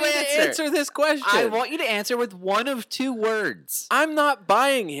you want final me to answer. answer this question? I want you to answer with one of 2 words. I'm not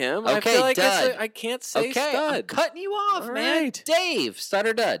buying him. I Okay, feel like dud. I can't say Okay, stud. I'm cutting you off, All man. right. Dave, stud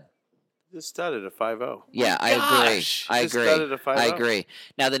or dud? Just studded a 5-0. Yeah, I agree. gosh. I Just agree. started a 5-0. I agree.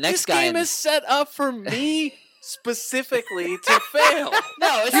 Now the next this guy game is set up for me specifically to fail.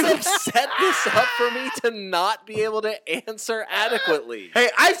 No, it's You like, set this up for me to not be able to answer adequately. Hey,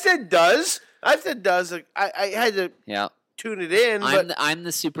 I said does. I said does. I had to yeah. tune it in, but I'm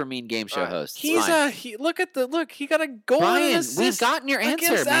the super mean game show host. It's He's fine. he got a goal and an Brian, assist we've gotten your answer,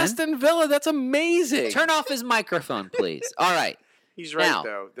 against man. Aston Villa. That's amazing. Turn off his microphone, please. All right. he's right now-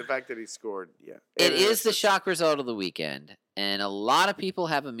 though. The fact that he scored, yeah, It And is the assist. shock result of the weekend, and a lot of people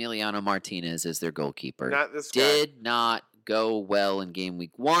have Emiliano Martinez as their goalkeeper. Not this guy. Did not go well in game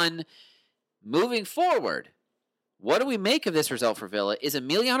week 1. Moving forward, what do we make of this result for Villa? Is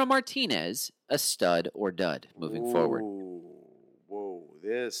Emiliano Martinez a stud or dud moving forward? Whoa,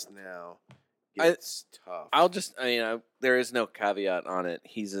 this now I- gets tough. There is no caveat on it.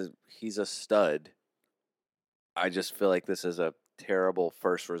 He's a stud. I just feel like this is a terrible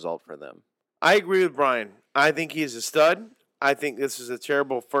first result for them. I agree with Brian. I think he's a stud. I think this is a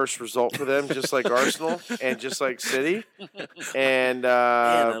terrible first result for them, just like Arsenal and just like City. And Man,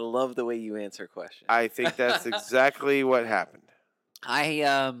 I love the way you answer questions. I think that's exactly what happened.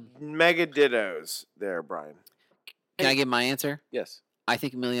 Mega dittos there, Brian. Can I give my answer? Yes. I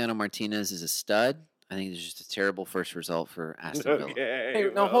think Emiliano Martinez is a stud. I think it's just a terrible first result for Aston Villa. Okay. Hey,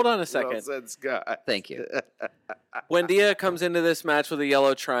 now, hold on a Well second. said, Scott. Thank you. Buendia comes into this match with a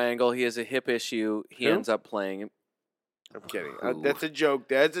yellow triangle. He has a hip issue. He Who? ends up playing. I'm kidding. Ooh. That's a joke.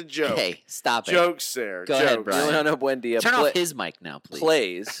 That's a joke. Hey, stop it. Jokes there. Go ahead, Jokes. Brian. Juliano Buendia Turn off his mic now, please.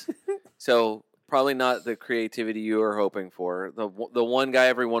 plays. So probably not the creativity you were hoping for. The one guy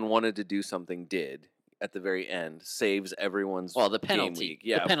everyone wanted to do something did at the very end. Saves everyone's Well, the game penalty. week.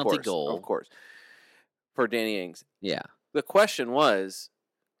 Yeah, The penalty of course, goal. Of course. For Danny Ings. Yeah. The question was,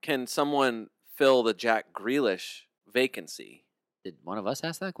 can someone fill the Jack Grealish vacancy? Did one of us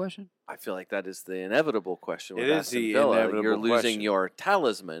ask that question? I feel like that is the inevitable question with It is Aston the Villa. inevitable You're losing question. your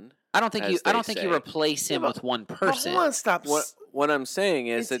talisman. I don't think As you. I they don't think you say. replace him Yeah, with one But person. hold on, stop. What I'm saying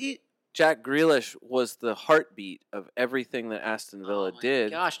is that Jack Grealish was the heartbeat of everything that Aston Villa Oh my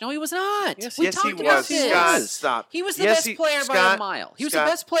did. Gosh, no, he was not. Yes, we yes, talked he about was. this. Scott, stop. He was the Yes, best he- player by a Scott, mile. He was Scott,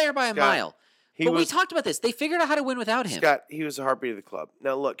 the best player by a Scott, mile. He But we was, talked about this. They figured out how to win without him. Scott, he was the heartbeat of the club.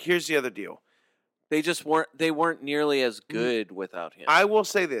 Now, look, here's the other deal. They just weren't. They weren't nearly as good without him. I will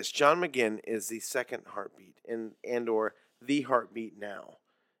say this: John McGinn is the second heartbeat, and or the heartbeat now.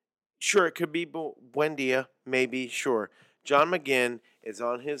 Sure, it could be Buendia, maybe. Sure, John McGinn is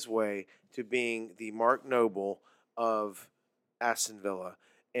on his way to being the Mark Noble of Aston Villa,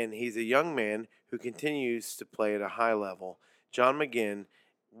 and he's a young man who continues to play at a high level. John McGinn,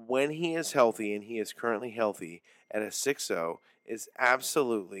 when he is healthy, and he is currently healthy at a 6-0, is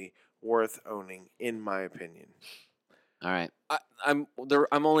absolutely worth owning, in my opinion. All right. I'm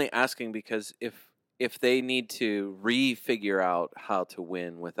only asking because if they need to refigure out how to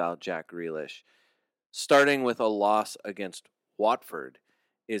win without Jack Grealish, starting with a loss against Watford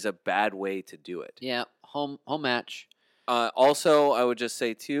is a bad way to do it. Yeah. Home match. Also, I would just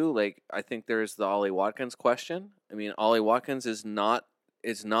say too, like I think there's the Ollie Watkins question. I mean, Ollie Watkins is not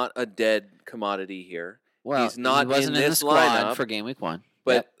a dead commodity here. Well, He's not he wasn't in in this the squad lineup, for game week 1.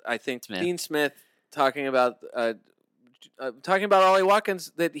 But Yep. I think Smith. Dean Smith talking about Ollie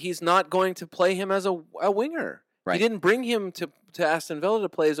Watkins, that he's not going to play him as a winger. Right. He didn't bring him to Aston Villa to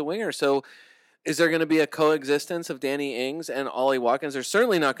play as a winger. So is there going to be a coexistence of Danny Ings and Ollie Watkins? There's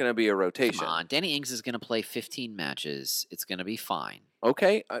certainly not going to be a rotation. Come on. Danny Ings is going to play 15 matches. It's going to be fine.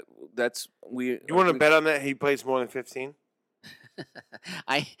 Okay, You want to bet on that he plays more than 15?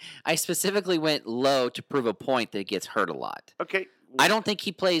 I specifically went low to prove a point that he gets hurt a lot. Okay. I don't think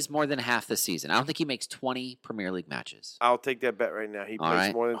he plays more than half the season. I don't think he makes 20 Premier League matches. I'll take that bet right now. He All plays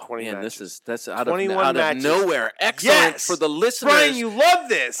right. more than 20 Man, matches. that's out 21 of matches. nowhere. Excellent Yes! for the listeners. Brian, you love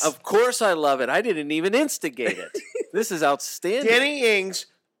this. Of course I love it. I didn't even instigate it. This is outstanding. Danny Ings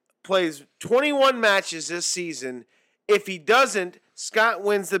plays 21 matches this season. If he doesn't, Scott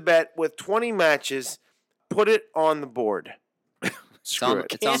wins the bet with 20 matches. Put it on the board. Screw on- it.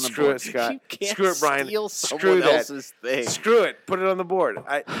 it's on the Screw board. it, Scott. You can't Screw it, Brian. steal Screw someone that. else's thing. Screw it. Put it on the board.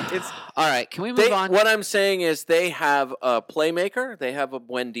 It's All right. Can we move on? What I'm saying is they have a playmaker. They have a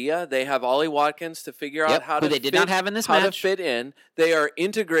Buendia. They have Ollie Watkins to figure out Yep, how who to they did not have in this how match. to fit in. They are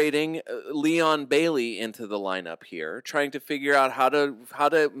integrating Leon Bailey into the lineup here, trying to figure out how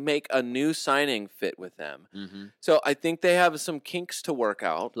to make a new signing fit with them. Mm-hmm. So I think they have some kinks to work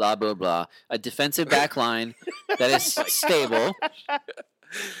out. Blah, blah, blah. A defensive back line that is stable.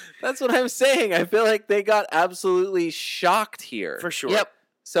 That's what I'm saying. I feel like they got absolutely shocked here. for sure. Yep.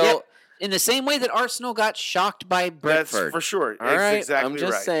 So. Yep. In the same way that Arsenal got shocked by That's Brentford. for sure. All right, exactly I'm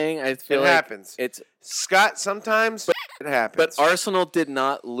just right. saying. I It feel like happens. it's Scott, sometimes it happens. But Arsenal did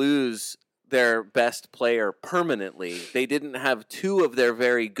not lose their best player permanently. They didn't have two of their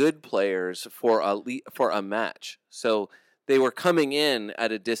very good players for a match. So they were coming in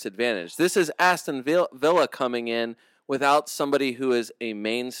at a disadvantage. This is Aston Villa coming in without somebody who is a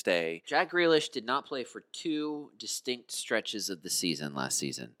mainstay. Jack Grealish did not play for 2 distinct stretches of the season last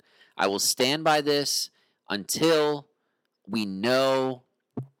season. I will stand by this until we know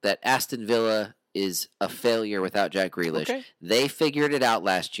that Aston Villa is a failure without Jack Grealish. Okay. They figured it out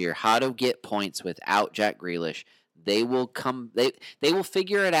last year, how to get points without Jack Grealish. They will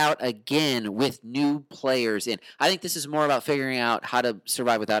figure it out again with new players in. I think this is more about figuring out how to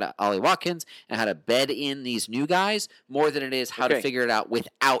survive without Ollie Watkins and how to bed in these new guys more than it is how to figure it out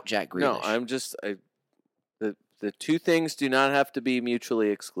without Jack Grealish. No, the two things do not have to be mutually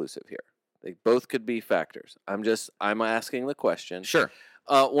exclusive here. They both could be factors. I'm asking the question. Sure.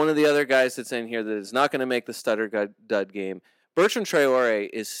 One of the other guys that's in here that is not going to make the stutter dud game, Bertrand Traore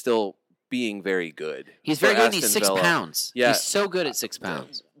is still being very good. He's very good and he's Aston 6 Villa. pounds. Yeah. He's so good at 6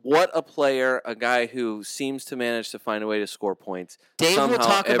 pounds. What a player, a guy who seems to manage to find a way to score points. Dave will somehow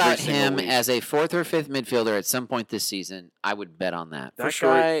talk every about single him week. as a 4th or 5th midfielder at some point this season. I would bet on that. For That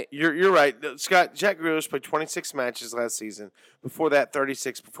sure. guy- You're right. Scott, Jack Grealish played 26 matches last season. Before that,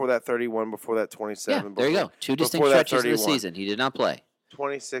 36. Before that, 31. Before that, 27. Yeah, there you go. 2 distinct before that, stretches of the 31. season. He did not play.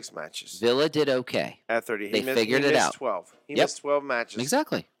 26 matches Villa did okay. at 30. They figured it out. 12. He Yep. missed 12 matches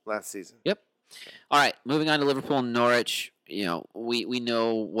Exactly. last season. Yep. All right, moving on to Liverpool and Norwich. You know, we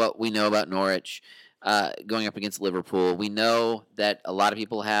know what we know about Norwich going up against Liverpool. We know that a lot of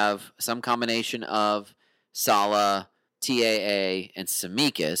people have some combination of Salah, TAA, and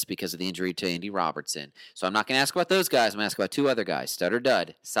Tsimikas because of the injury to Andy Robertson. So I'm not going to ask about those guys. I'm going to ask about 2 other guys, Stud or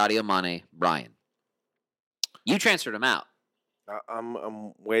Dud, Sadio Mane, Brian. You transferred him out.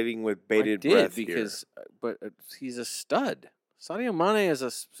 I'm waiting with I bated did breath because, but he's a stud. Sadio Mane is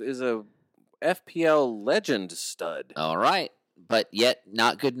a FPL legend stud. All right, but yet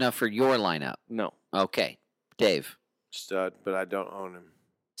not good enough for your lineup. No, Okay, Dave. here. Stud, but I don't own him.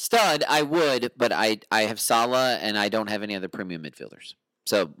 Stud, I would, but I have Salah and I don't have any other premium midfielders.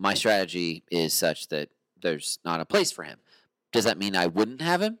 So my strategy is such that there's not a place for him. Does that mean I wouldn't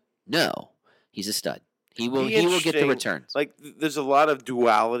have him? No. He's a stud. He will get the Interesting. returns. Like, there's a lot of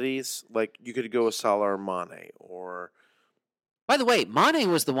dualities. Like, you could go with Salah or Mane, or By the way, Mane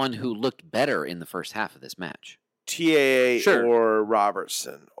was the one who looked better in the first half of this match. TAA Sure. or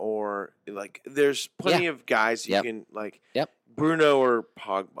Robertson, or like there's plenty of guys you Yep. can like Yep. Bruno or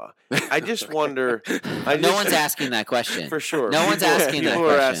Pogba. I just wonder. No one's asking that question. for sure. No one's asking that People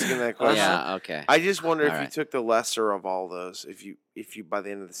are question. asking that question. Yeah, okay. I just wonder if All you right. took the lesser of all those, if you by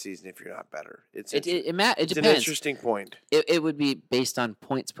the end of the season, if you're not better, it's It it's an depends. interesting point. It would be based on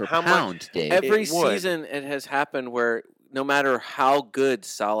points per How much- pound, Dave. every It would. season it has happened where no matter how good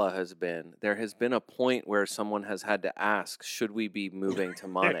Salah has been, there has been a point where someone has had to ask, should we be moving to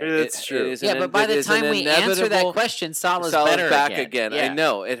Mane? That's true. is Yeah, an- but by it the is an time we answer that inevitable- question, Salah's Salah's better back again. I Yeah.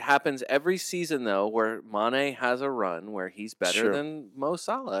 know. It happens every season, though, where Mane has a run where he's better Sure. than Mo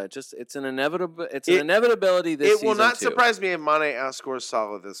Salah. It's an inevitable. It's It- an inevitability this It season, will not too. surprise me if Mane outscores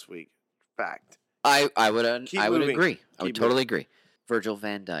Salah this week. Fact. I would Keep I would moving. agree. I would Keep totally agree. Virgil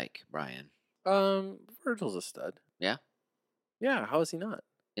van Dijk, Brian, Virgil's a stud. Yeah? Yeah, how is he not?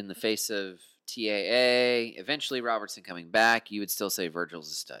 in the face of TAA, eventually Robertson coming back, you would still say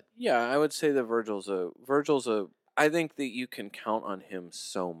Virgil's a stud. Yeah, I would say that Virgil's a. I think that you can count on him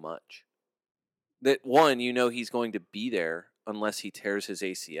so much. That one, you know, he's going to be there unless he tears his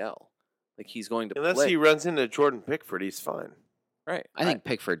ACL. Like he's going to Unless play. he runs into Jordan Pickford, he's fine. Right. I think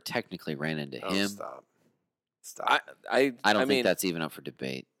Pickford technically ran into Oh, him. stop. I I don't mean, think that's even up for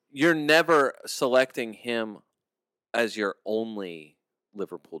debate. you're never selecting him as your only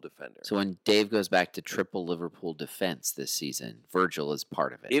Liverpool defender. So when Dave goes back to triple Liverpool defense this season, Virgil is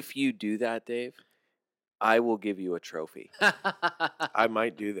part of it. if you do that, Dave, I will give you a trophy. I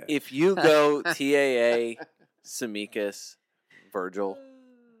might do that. If you go TAA, Tsimikas, Virgil,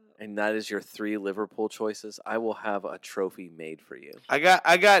 and that is your 3 Liverpool choices, I will have a trophy made for you. I got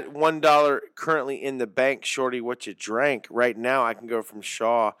 $1 currently in the bank, Shorty. What you drank right now? I can go from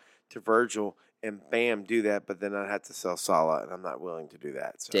Shaw to Virgil and bam, do that. But then I'd have to sell Salah, and I'm not willing to do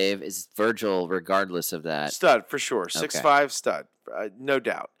that. So. Dave is Virgil, regardless of that. Stud for sure, Okay. 6'5" stud, no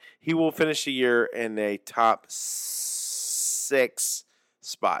doubt. He will finish the year in a top 6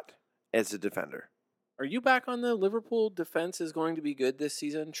 spot as a defender. Are you back on the Liverpool defense is going to be good this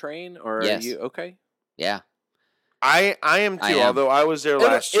season train? Or Yes. are you okay? Yeah. I am too. I am. Although I was there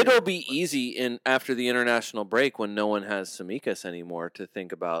last year. It'll be easy in after the international break when no one has Tsimikas anymore to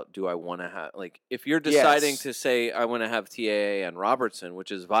think about, do I want to have, like, if you're deciding Yes. to say I want to have TAA and Robertson,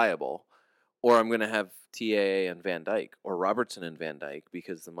 which is viable, or I'm going to have TAA and Van Dyke, or Robertson and Van Dyke,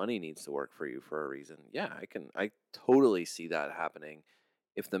 because the money needs to work for you for a reason. Yeah, I totally see that happening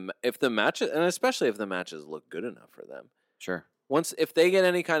if the matches, and especially if the matches look good enough for them. Sure. If they get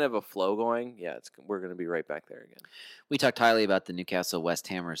any kind of a flow going, yeah, we're going to be right back there again. We talked highly about the Newcastle West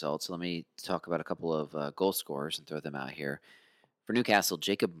Ham results. So let me talk about a couple of goal scorers and throw them out here. For Newcastle,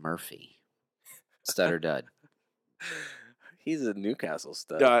 Jacob Murphy, stud or dud? He's a Newcastle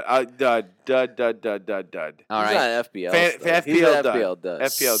stud. Dud. All He's right. not FBL. Fan- stud. He's FPL an dud. FPL dud.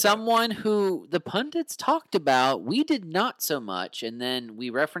 FPL dud. Someone who the pundits talked about, we did not so much, and then we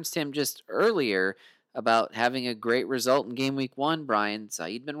referenced him just earlier about having a great result in game week 1, Brian,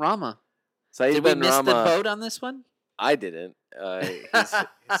 Saeed Benrahma. Saeed Did we miss the Benrahma- boat on this one? I didn't.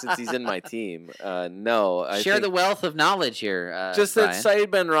 Since he's in my team, no. Share the wealth of knowledge here, just Brian. that Saeed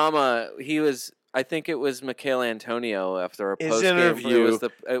Benrahma, he was. I think it was Mikel Antonio after a His post game. interview,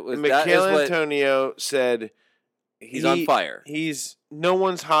 Mikel Antonio said he's on fire. No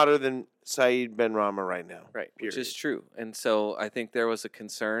one's hotter than Saeed Benrahma right now. Right, period. which is true. And so I think there was a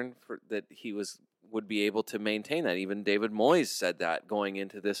concern that he would be able to maintain that. Even David Moyes said that going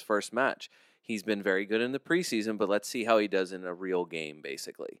into this first match. He's been very good in the preseason, but let's see how he does in a real game,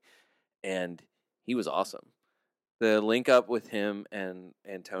 basically. And he was awesome. The link up with him and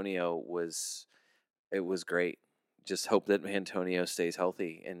Antonio was great. Just hope that Antonio stays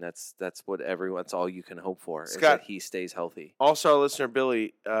healthy, and that's all you can hope for, Scott, is that he stays healthy. Also, our listener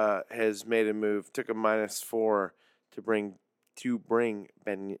Billy has made a move, took a -4 to bring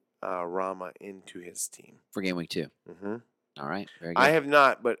Ben Rama into his team for game week 2. Mm-hmm. All right, very good. I have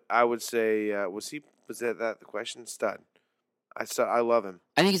not, but I would say was that the question? Stud. I love him.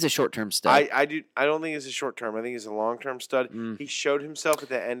 I think he's a short-term stud. I don't think he's a short term. I think he's a long term stud. He showed himself at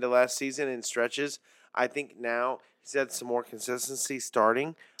the end of last season in stretches. I think now he's had some more consistency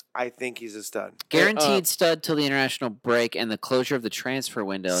starting. I think he's a stud. Guaranteed stud till the international break and the closure of the transfer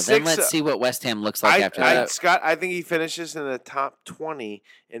window. Then let's see what West Ham looks like after that. Scott, I think he finishes in the top 20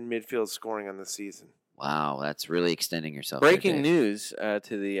 in midfield scoring on the season. Wow, that's really extending yourself. Breaking there, news to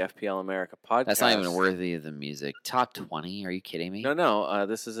the FPL America podcast. That's not even worthy of the music. Top 20? Are you kidding me? No.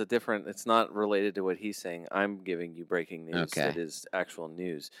 This is a different. It's not related to what he's saying. I'm giving you breaking news. Okay. That is actual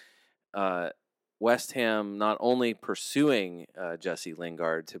news. West Ham not only pursuing Jesse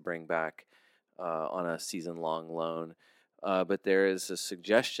Lingard to bring back on a season-long loan, but there is a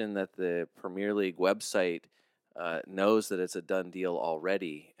suggestion that the Premier League website knows that it's a done deal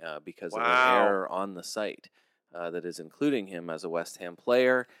already because of an error on the site that is including him as a West Ham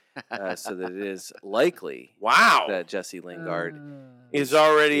player, so that it is likely that Jesse Lingard is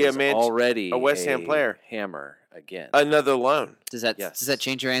already a West Ham player. Hammer again. Another loan. Does that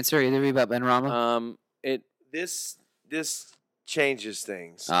change your answer, either of you, about Ben Rama? This changes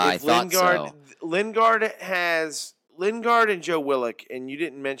things. I thought so. Lingard and Joe Willock, and you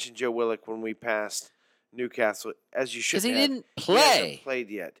didn't mention Joe Willock when we passed Newcastle, as you should have. Because he didn't He play. hasn't played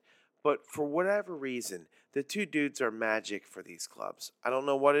yet. But for whatever reason, the two dudes are magic for these clubs. I don't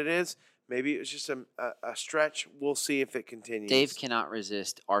know what it is. Maybe it was just a stretch. We'll see if it continues. Dave cannot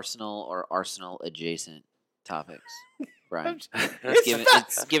resist Arsenal or Arsenal-adjacent topics, Brian.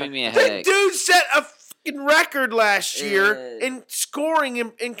 It's giving me a The headache. dude set a fucking record last year in scoring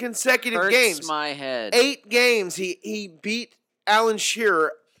in consecutive Hurts games. my head. 8 games. He beat Alan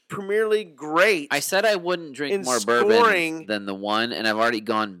Shearer, Premier League great. I said I wouldn't drink in more scoring. bourbon than the one, and I've already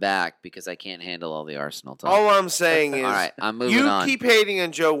gone back because I can't handle all the Arsenal talk. All I'm saying is, all right, I'm moving on. You keep hating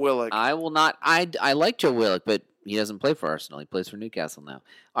on Joe Willock. I will not. I like Joe Willock, but he doesn't play for Arsenal. He plays for Newcastle now.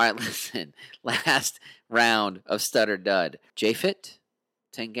 All right, listen. Last round of stud or dud. Jafet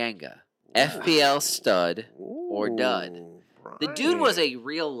Tanganga, FPL stud or dud. The dude was a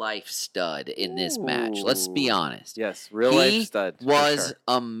real life stud in this match. Let's be honest. Yes, real life stud. He for was sure.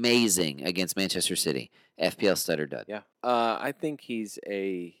 amazing against Manchester City. FPL stud or dud. Yeah. I think he's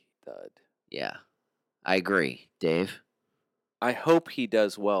a dud. Yeah, I agree, Dave. I hope he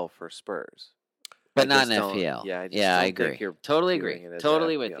does well for Spurs. But I not in just don't- FPL. yeah, I just I don't agree. think you're Totally viewing agree. it as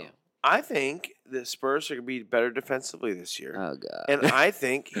Totally FPL. with you. I think the Spurs are going to be better defensively this year. Oh God. And I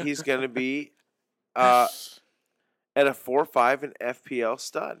think he's going to be at a 4-5 in FPL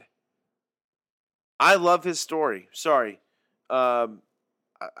stud. I love his story. Sorry. I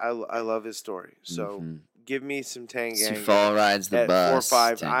love his story. So give me some Tanganga. Fall rides the at bus.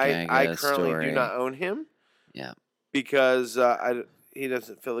 4-5. I Tanganga currently story. do not own him. Yeah. Because he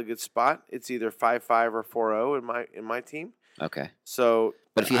doesn't fill a good spot. It's either 5-5 or 4-0 in my team. Okay. So,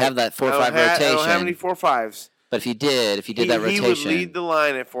 But if you have that 4-5 I don't rotation, have any 4-5s. But if he did that He rotation, would lead the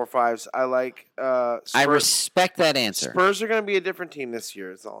line at 4-5s. I like Spurs. I respect that answer. Spurs are going to be a different team this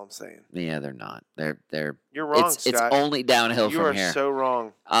year. Is all I'm saying. Yeah, they're not. They're. You're wrong, It's Scott. only downhill You from are here. so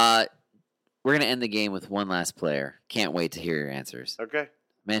wrong. We're gonna end the game with one last player. Can't wait to hear your answers. Okay.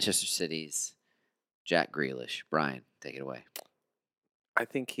 Manchester City's Jack Grealish. Brian, take it away. I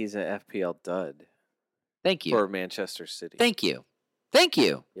think he's an FPL dud Thank you. for Manchester City. Thank you. Thank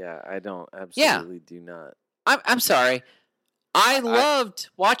you. Yeah, I don't absolutely do not. I'm sorry. I loved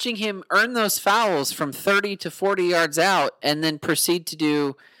watching him earn those fouls from 30 to 40 yards out and then proceeded to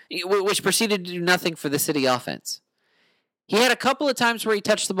do nothing for the City offense. He had a couple of times where he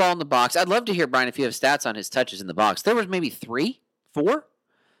touched the ball in the box. I'd love to hear, Brian, if you have stats on his touches in the box. There was maybe 3, 4,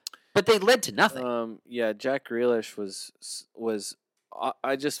 but they led to nothing. Yeah, Jack Grealish was.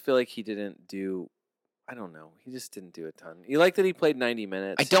 I just feel like he didn't do. I don't know. He just didn't do a ton. You like that he played 90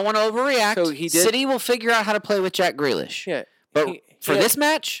 minutes. I don't want to overreact. So he did- City will figure out how to play with Jack Grealish. Yeah, But for yeah. this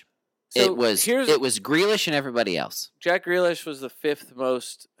match, So it was here's- Grealish and everybody else. Jack Grealish was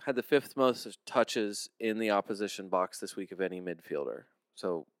had the fifth most touches in the opposition box this week of any midfielder.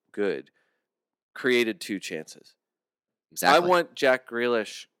 So good. Created 2 chances. Exactly. I want Jack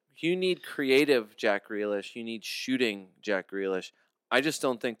Grealish. You need creative Jack Grealish. You need shooting Jack Grealish. I just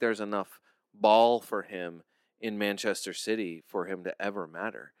don't think there's enough ball for him in Manchester City for him to ever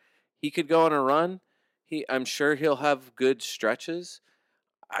matter. He could go on a run. I'm sure he'll have good stretches.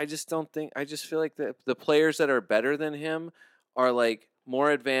 I just feel like the players that are better than him are like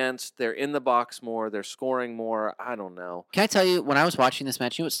more advanced. They're in the box more. They're scoring more. I don't know. Can I tell you, when I was watching this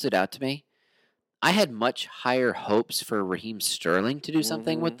match, you know what stood out to me? I had much higher hopes for Raheem Sterling to do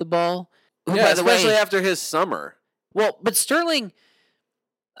something with the ball. Who, Yeah, by the way, especially after his summer. well, but Sterling,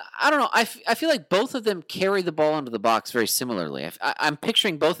 I don't know. I feel like both of them carry the ball into the box very similarly. I'm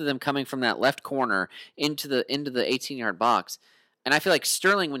picturing both of them coming from that left corner into the 18-yard box. And I feel like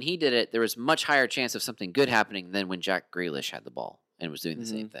Sterling, when he did it, there was much higher chance of something good happening than when Jack Grealish had the ball and was doing the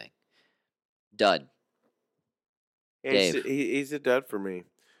same thing. Dud. Dave. He's a dud for me.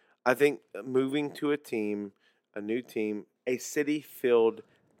 I think moving to a new team, a City-filled,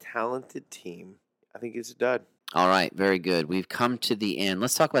 talented team, I think is a dud. All right, very good. We've come to the end.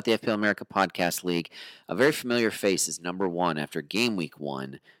 Let's talk about the FPL America Podcast League. A very familiar face is number 1 after game week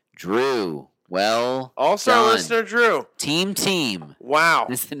 1. Drew. Well, Also, done. listener Drew. Team. Wow.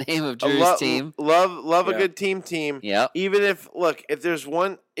 That's the name of Drew's team. Love a Yeah. good team. Yep. Even if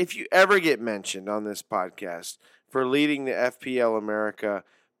you ever get mentioned on this podcast for leading the FPL America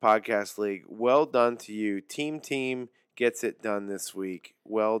Podcast League, well done to you. Team gets it done this week.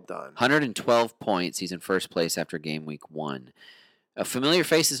 Well done. 112 points. He's in first place after game week 1. A familiar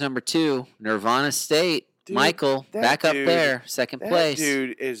face is number 2, Nirvana State. Dude, Michael, that back up dude- there, second That place.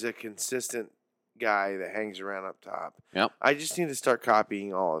 dude is a consistent guy that hangs around up top. Yep. I just need to start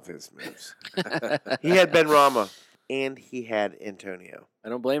copying all of his moves. He had Ben Rama and he had Antonio. I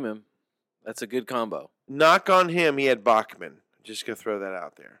don't blame him. That's a good combo. Knock on him, he had Bachman. Just gonna throw that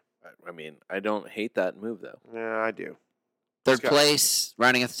out there. I mean, I don't hate that move though. Yeah, I do. Third Scott. place,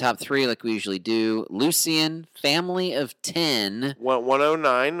 rounding out the top 3 like we usually do, Lucian, family of 10.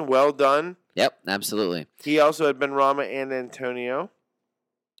 109, well done. Yep, absolutely. He also had Ben Rama and Antonio.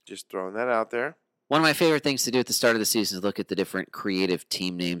 Just throwing that out there. One of my favorite things to do at the start of the season is look at the different creative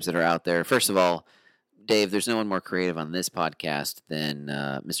team names that are out there. First of all, Dave, there's no one more creative on this podcast than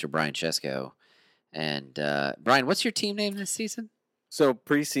Mr. Brian Chesko. And Brian, what's your team name this season? So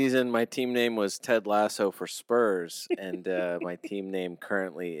preseason, my team name was Ted Lasso for Spurs, and my team name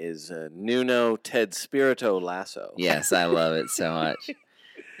currently is Nuno Ted Spirito Lasso. Yes, I love it so much.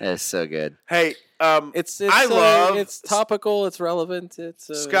 It's so good. Hey, It's it's topical, it's relevant, it's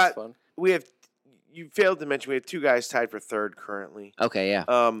Scott, fun. you failed to mention we have 2 guys tied for 3rd currently. Okay, yeah.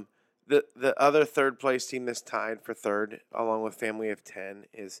 The other 3rd place team that's tied for 3rd, along with family of 10,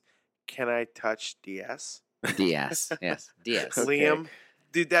 is Can I Touch DS? Diaz. Yes, Diaz. Okay. Liam,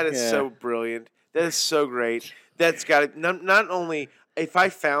 dude, that is Yeah. so brilliant. That is so great. That's got it. Not only if I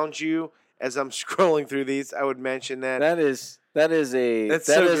found you as I'm scrolling through these, I would mention that. That is a That's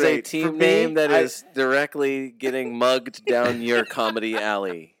so a great. For team me, name that I- is directly getting mugged down your comedy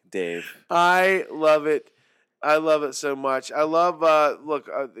alley, Dave. I love it. I love it so much. I love.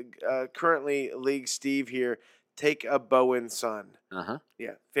 Currently, League Steve here. Take a Bowen son. Uh-huh.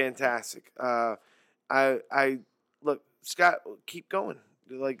 Yeah, fantastic. I look, Scott. Keep going.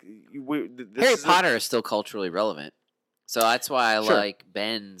 Like this Harry is Potter is still culturally relevant. So that's why I Sure. like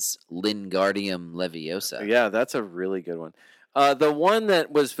Ben's Lingardium Leviosa. Yeah, that's a really good one. The one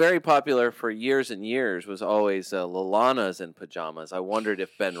that was very popular for years and years was always Lalanas in pajamas. I wondered if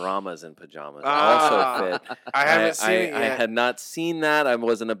Ben Rama's in pajamas also fit. I haven't seen it I yet. had not seen that. I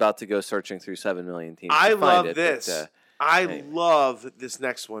wasn't about to go searching through 7 million teams. I to find love it, this. But, I hey. love this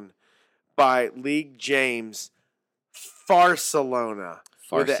next one by League James. Farcelona.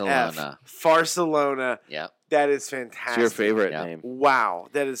 With a F. Farcelona. Farcelona. Yep. That is It's fantastic. your favorite Yeah. name. Wow,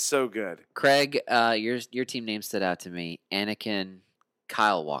 that is so good. Craig, your team name stood out to me. Anakin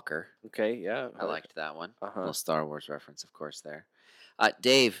Kyle Walker. Okay, yeah. I liked that one. Uh-huh. Little Star Wars reference, of course, there.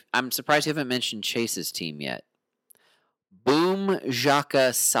 Dave, I'm surprised you haven't mentioned Chase's team yet. Boom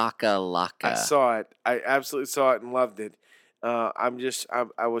Jaka Saka Laka. I saw it. I absolutely saw it and loved it. I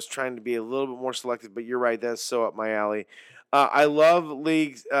was trying to be a little bit more selective, but you're right. That's so up my alley. I love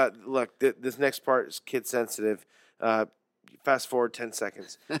leagues. Look, this next part is kid sensitive. Fast forward 10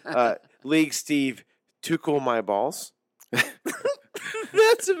 seconds. League Steve, Tickle My Balls.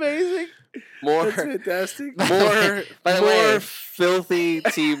 That's amazing. More, That's fantastic. more, By the more way- filthy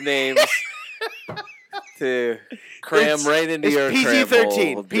team names to cram It's- right into it's your PG-13.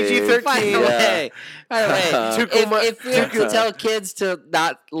 cram hole, PG-13. Dave. By the Yeah. way, if we have to Tuku- tell kids to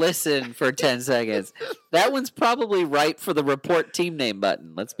not listen for 10 seconds, that one's probably right for the report team name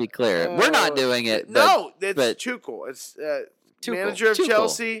button. Let's be clear. We're not doing it. No, it's but- Tuchel. It's Tuchel. manager of Tuchel.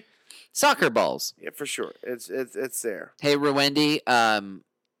 Chelsea. Soccer balls. Yeah, for sure. It's there. Hey, Rowendi,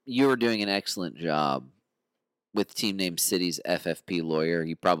 you were doing an excellent job with team name City's FFP lawyer.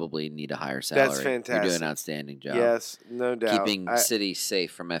 You probably need a higher salary. That's You're doing fantastic. an outstanding job. Yes, no doubt. Keeping I City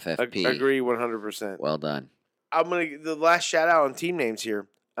safe from FFP. agree 100%. Well done. I'm gonna the last shout out on team names here.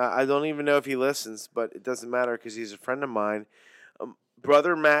 I don't even know if he listens, but it doesn't matter because he's a friend of mine.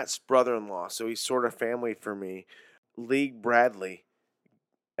 Brother Matt's brother-in-law, so he's sort of family for me. League Bradley.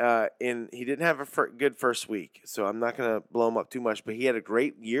 He didn't have a good first week, so I'm not gonna blow him up too much. But he had a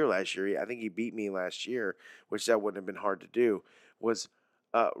great year last year. I think he beat me last year, which that wouldn't have been hard to do. Was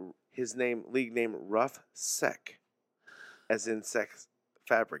his league name Rough Sec, as in sex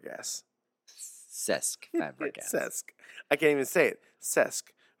Fabregas. Sesk Fabregas. Sesk. I can't even say it. Sesk.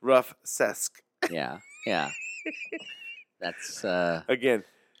 Rough Sesk. Yeah. That's Again,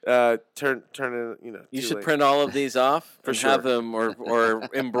 turn it, You too should late. print all of these off For and sure. have them or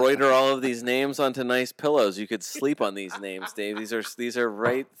embroider all of these names onto nice pillows. You could sleep on these names, Dave. These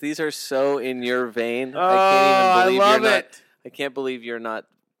are so in your vein. I love it. I can't believe you're not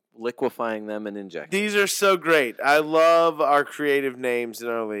liquefying them and injecting. These are so great. I love our creative names in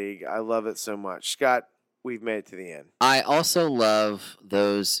our league. I love it so much. Scott, we've made it to the end. I also love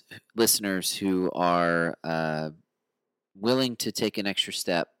those listeners who are willing to take an extra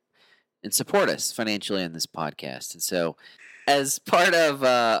step and support us financially on this podcast. And so, as part of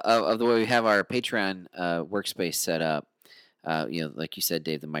the way we have our Patreon workspace set up, like you said,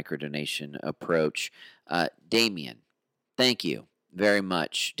 Dave, the micro donation approach. Damien, thank you very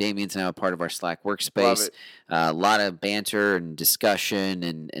much. Damien's now a part of our Slack workspace. A lot of banter and discussion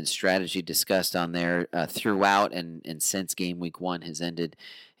and strategy discussed on there throughout and since game week 1 has ended.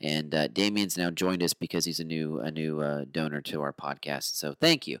 And Damien's now joined us because he's a new donor to our podcast. So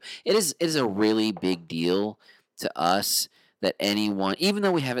thank you. It is a really big deal to us that anyone, even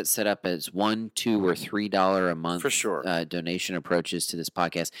though we have it set up as $1, $2, or $3 a month For sure. donation approaches to this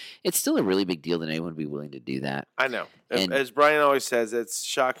podcast, it's still a really big deal that anyone would be willing to do that. I know. And- As Brian always says, it's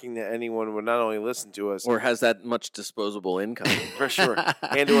shocking that anyone would not only listen to us, or has that much disposable income. for sure,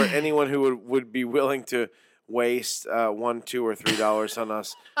 and or anyone who would be willing to waste $1, $2, or $3 on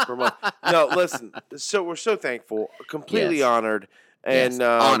us per month. No, listen. So we're so thankful, completely Yes. honored, and Yes,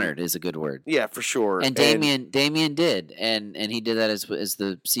 honored is a good word. Yeah, for sure. And Damien did, and he did that as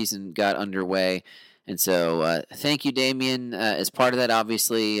the season got underway. And so, thank you, Damien. As part of that,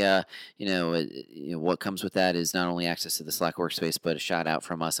 obviously, what comes with that is not only access to the Slack workspace, but a shout out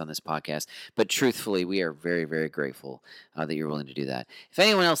from us on this podcast. But truthfully, we are very, very grateful that you're willing to do that. If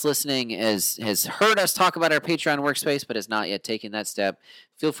anyone else listening has heard us talk about our Patreon workspace, but has not yet taken that step,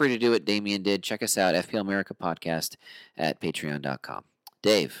 feel free to do it. Damien did. Check us out, FPL America Podcast at patreon.com.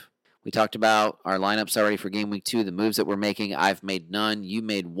 Dave, we talked about our lineups already for game week 2, the moves that we're making. I've made none. You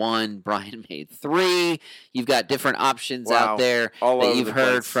made 1. Brian made 3. You've got different options Wow. out there All that over you've the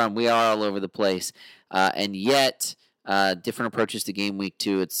heard place. from. We are all over the place. And yet, different approaches to game week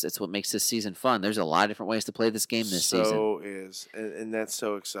 2. It's what makes this season fun. There's a lot of different ways to play this game this season. So is, and that's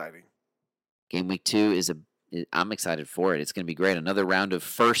so exciting. Game week 2 I'm excited for it. It's going to be great. Another round of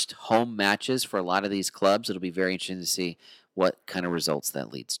first home matches for a lot of these clubs. It'll be very interesting to see what kind of results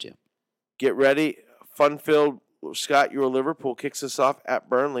that leads to. Get ready. Fun-filled Scott, your Liverpool kicks us off at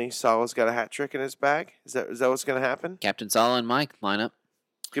Burnley. Salah's got a hat trick in his bag. Is that what's going to happen? Captain Salah and Mike lineup.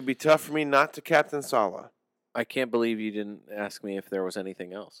 It's going to be tough for me not to captain Salah. I can't believe you didn't ask me if there was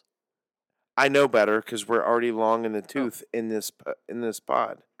anything else. I know better because we're already long in the tooth in this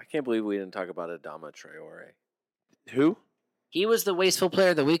pod. I can't believe we didn't talk about Adama Traore. Who? He was the Wasteful Player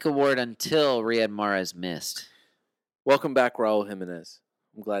of the Week award until Riyad Mahrez missed. Welcome back, Raul Jimenez.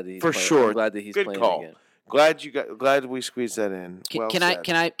 I'm glad that he's For playing. sure. I'm glad that he's Good playing call. again. Glad we squeezed that in. Can, Well can said.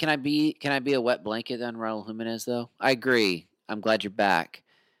 I be a wet blanket on Raul Jimenez though? I agree. I'm glad you're back.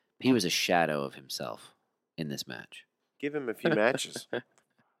 He was a shadow of himself in this match. Give him a few matches,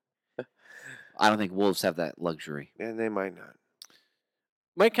 I don't think Wolves have that luxury. and they might not.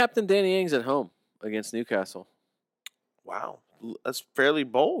 My captain Danny Ings at home against Newcastle. Wow, that's fairly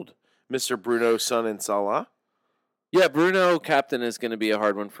bold, Mr. Bruno, Son, and Salah. Yeah, Bruno captain is going to be a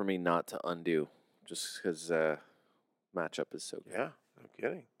hard one for me not to undo, just because matchup is so good. Yeah, no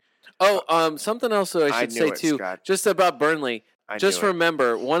kidding. Oh, something else that I I should knew say it, too, Scott. just about Burnley. I Just knew it.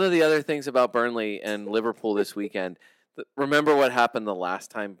 remember, one of the other things about Burnley and Liverpool this weekend. Remember what happened the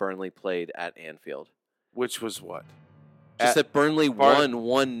last time Burnley played at Anfield. Which was what? Just that Burnley Barn-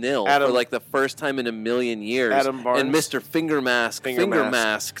 won 1-0 Adam- for like the first time in a million years. Adam Barnes? And Mr. Finger masked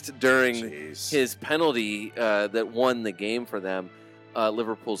during Jeez. his penalty that won the game for them.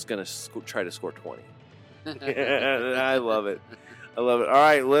 Liverpool's going to try to score 20. I love it. I love it. All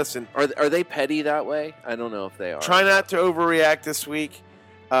right, listen. Are they petty that way? I don't know if they are. Try not to overreact this week.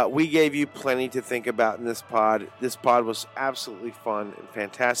 We gave you plenty to think about in this pod. This pod was absolutely fun and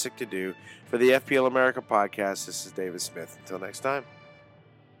fantastic to do. For the FPL America podcast, this is David Smith. Until next time.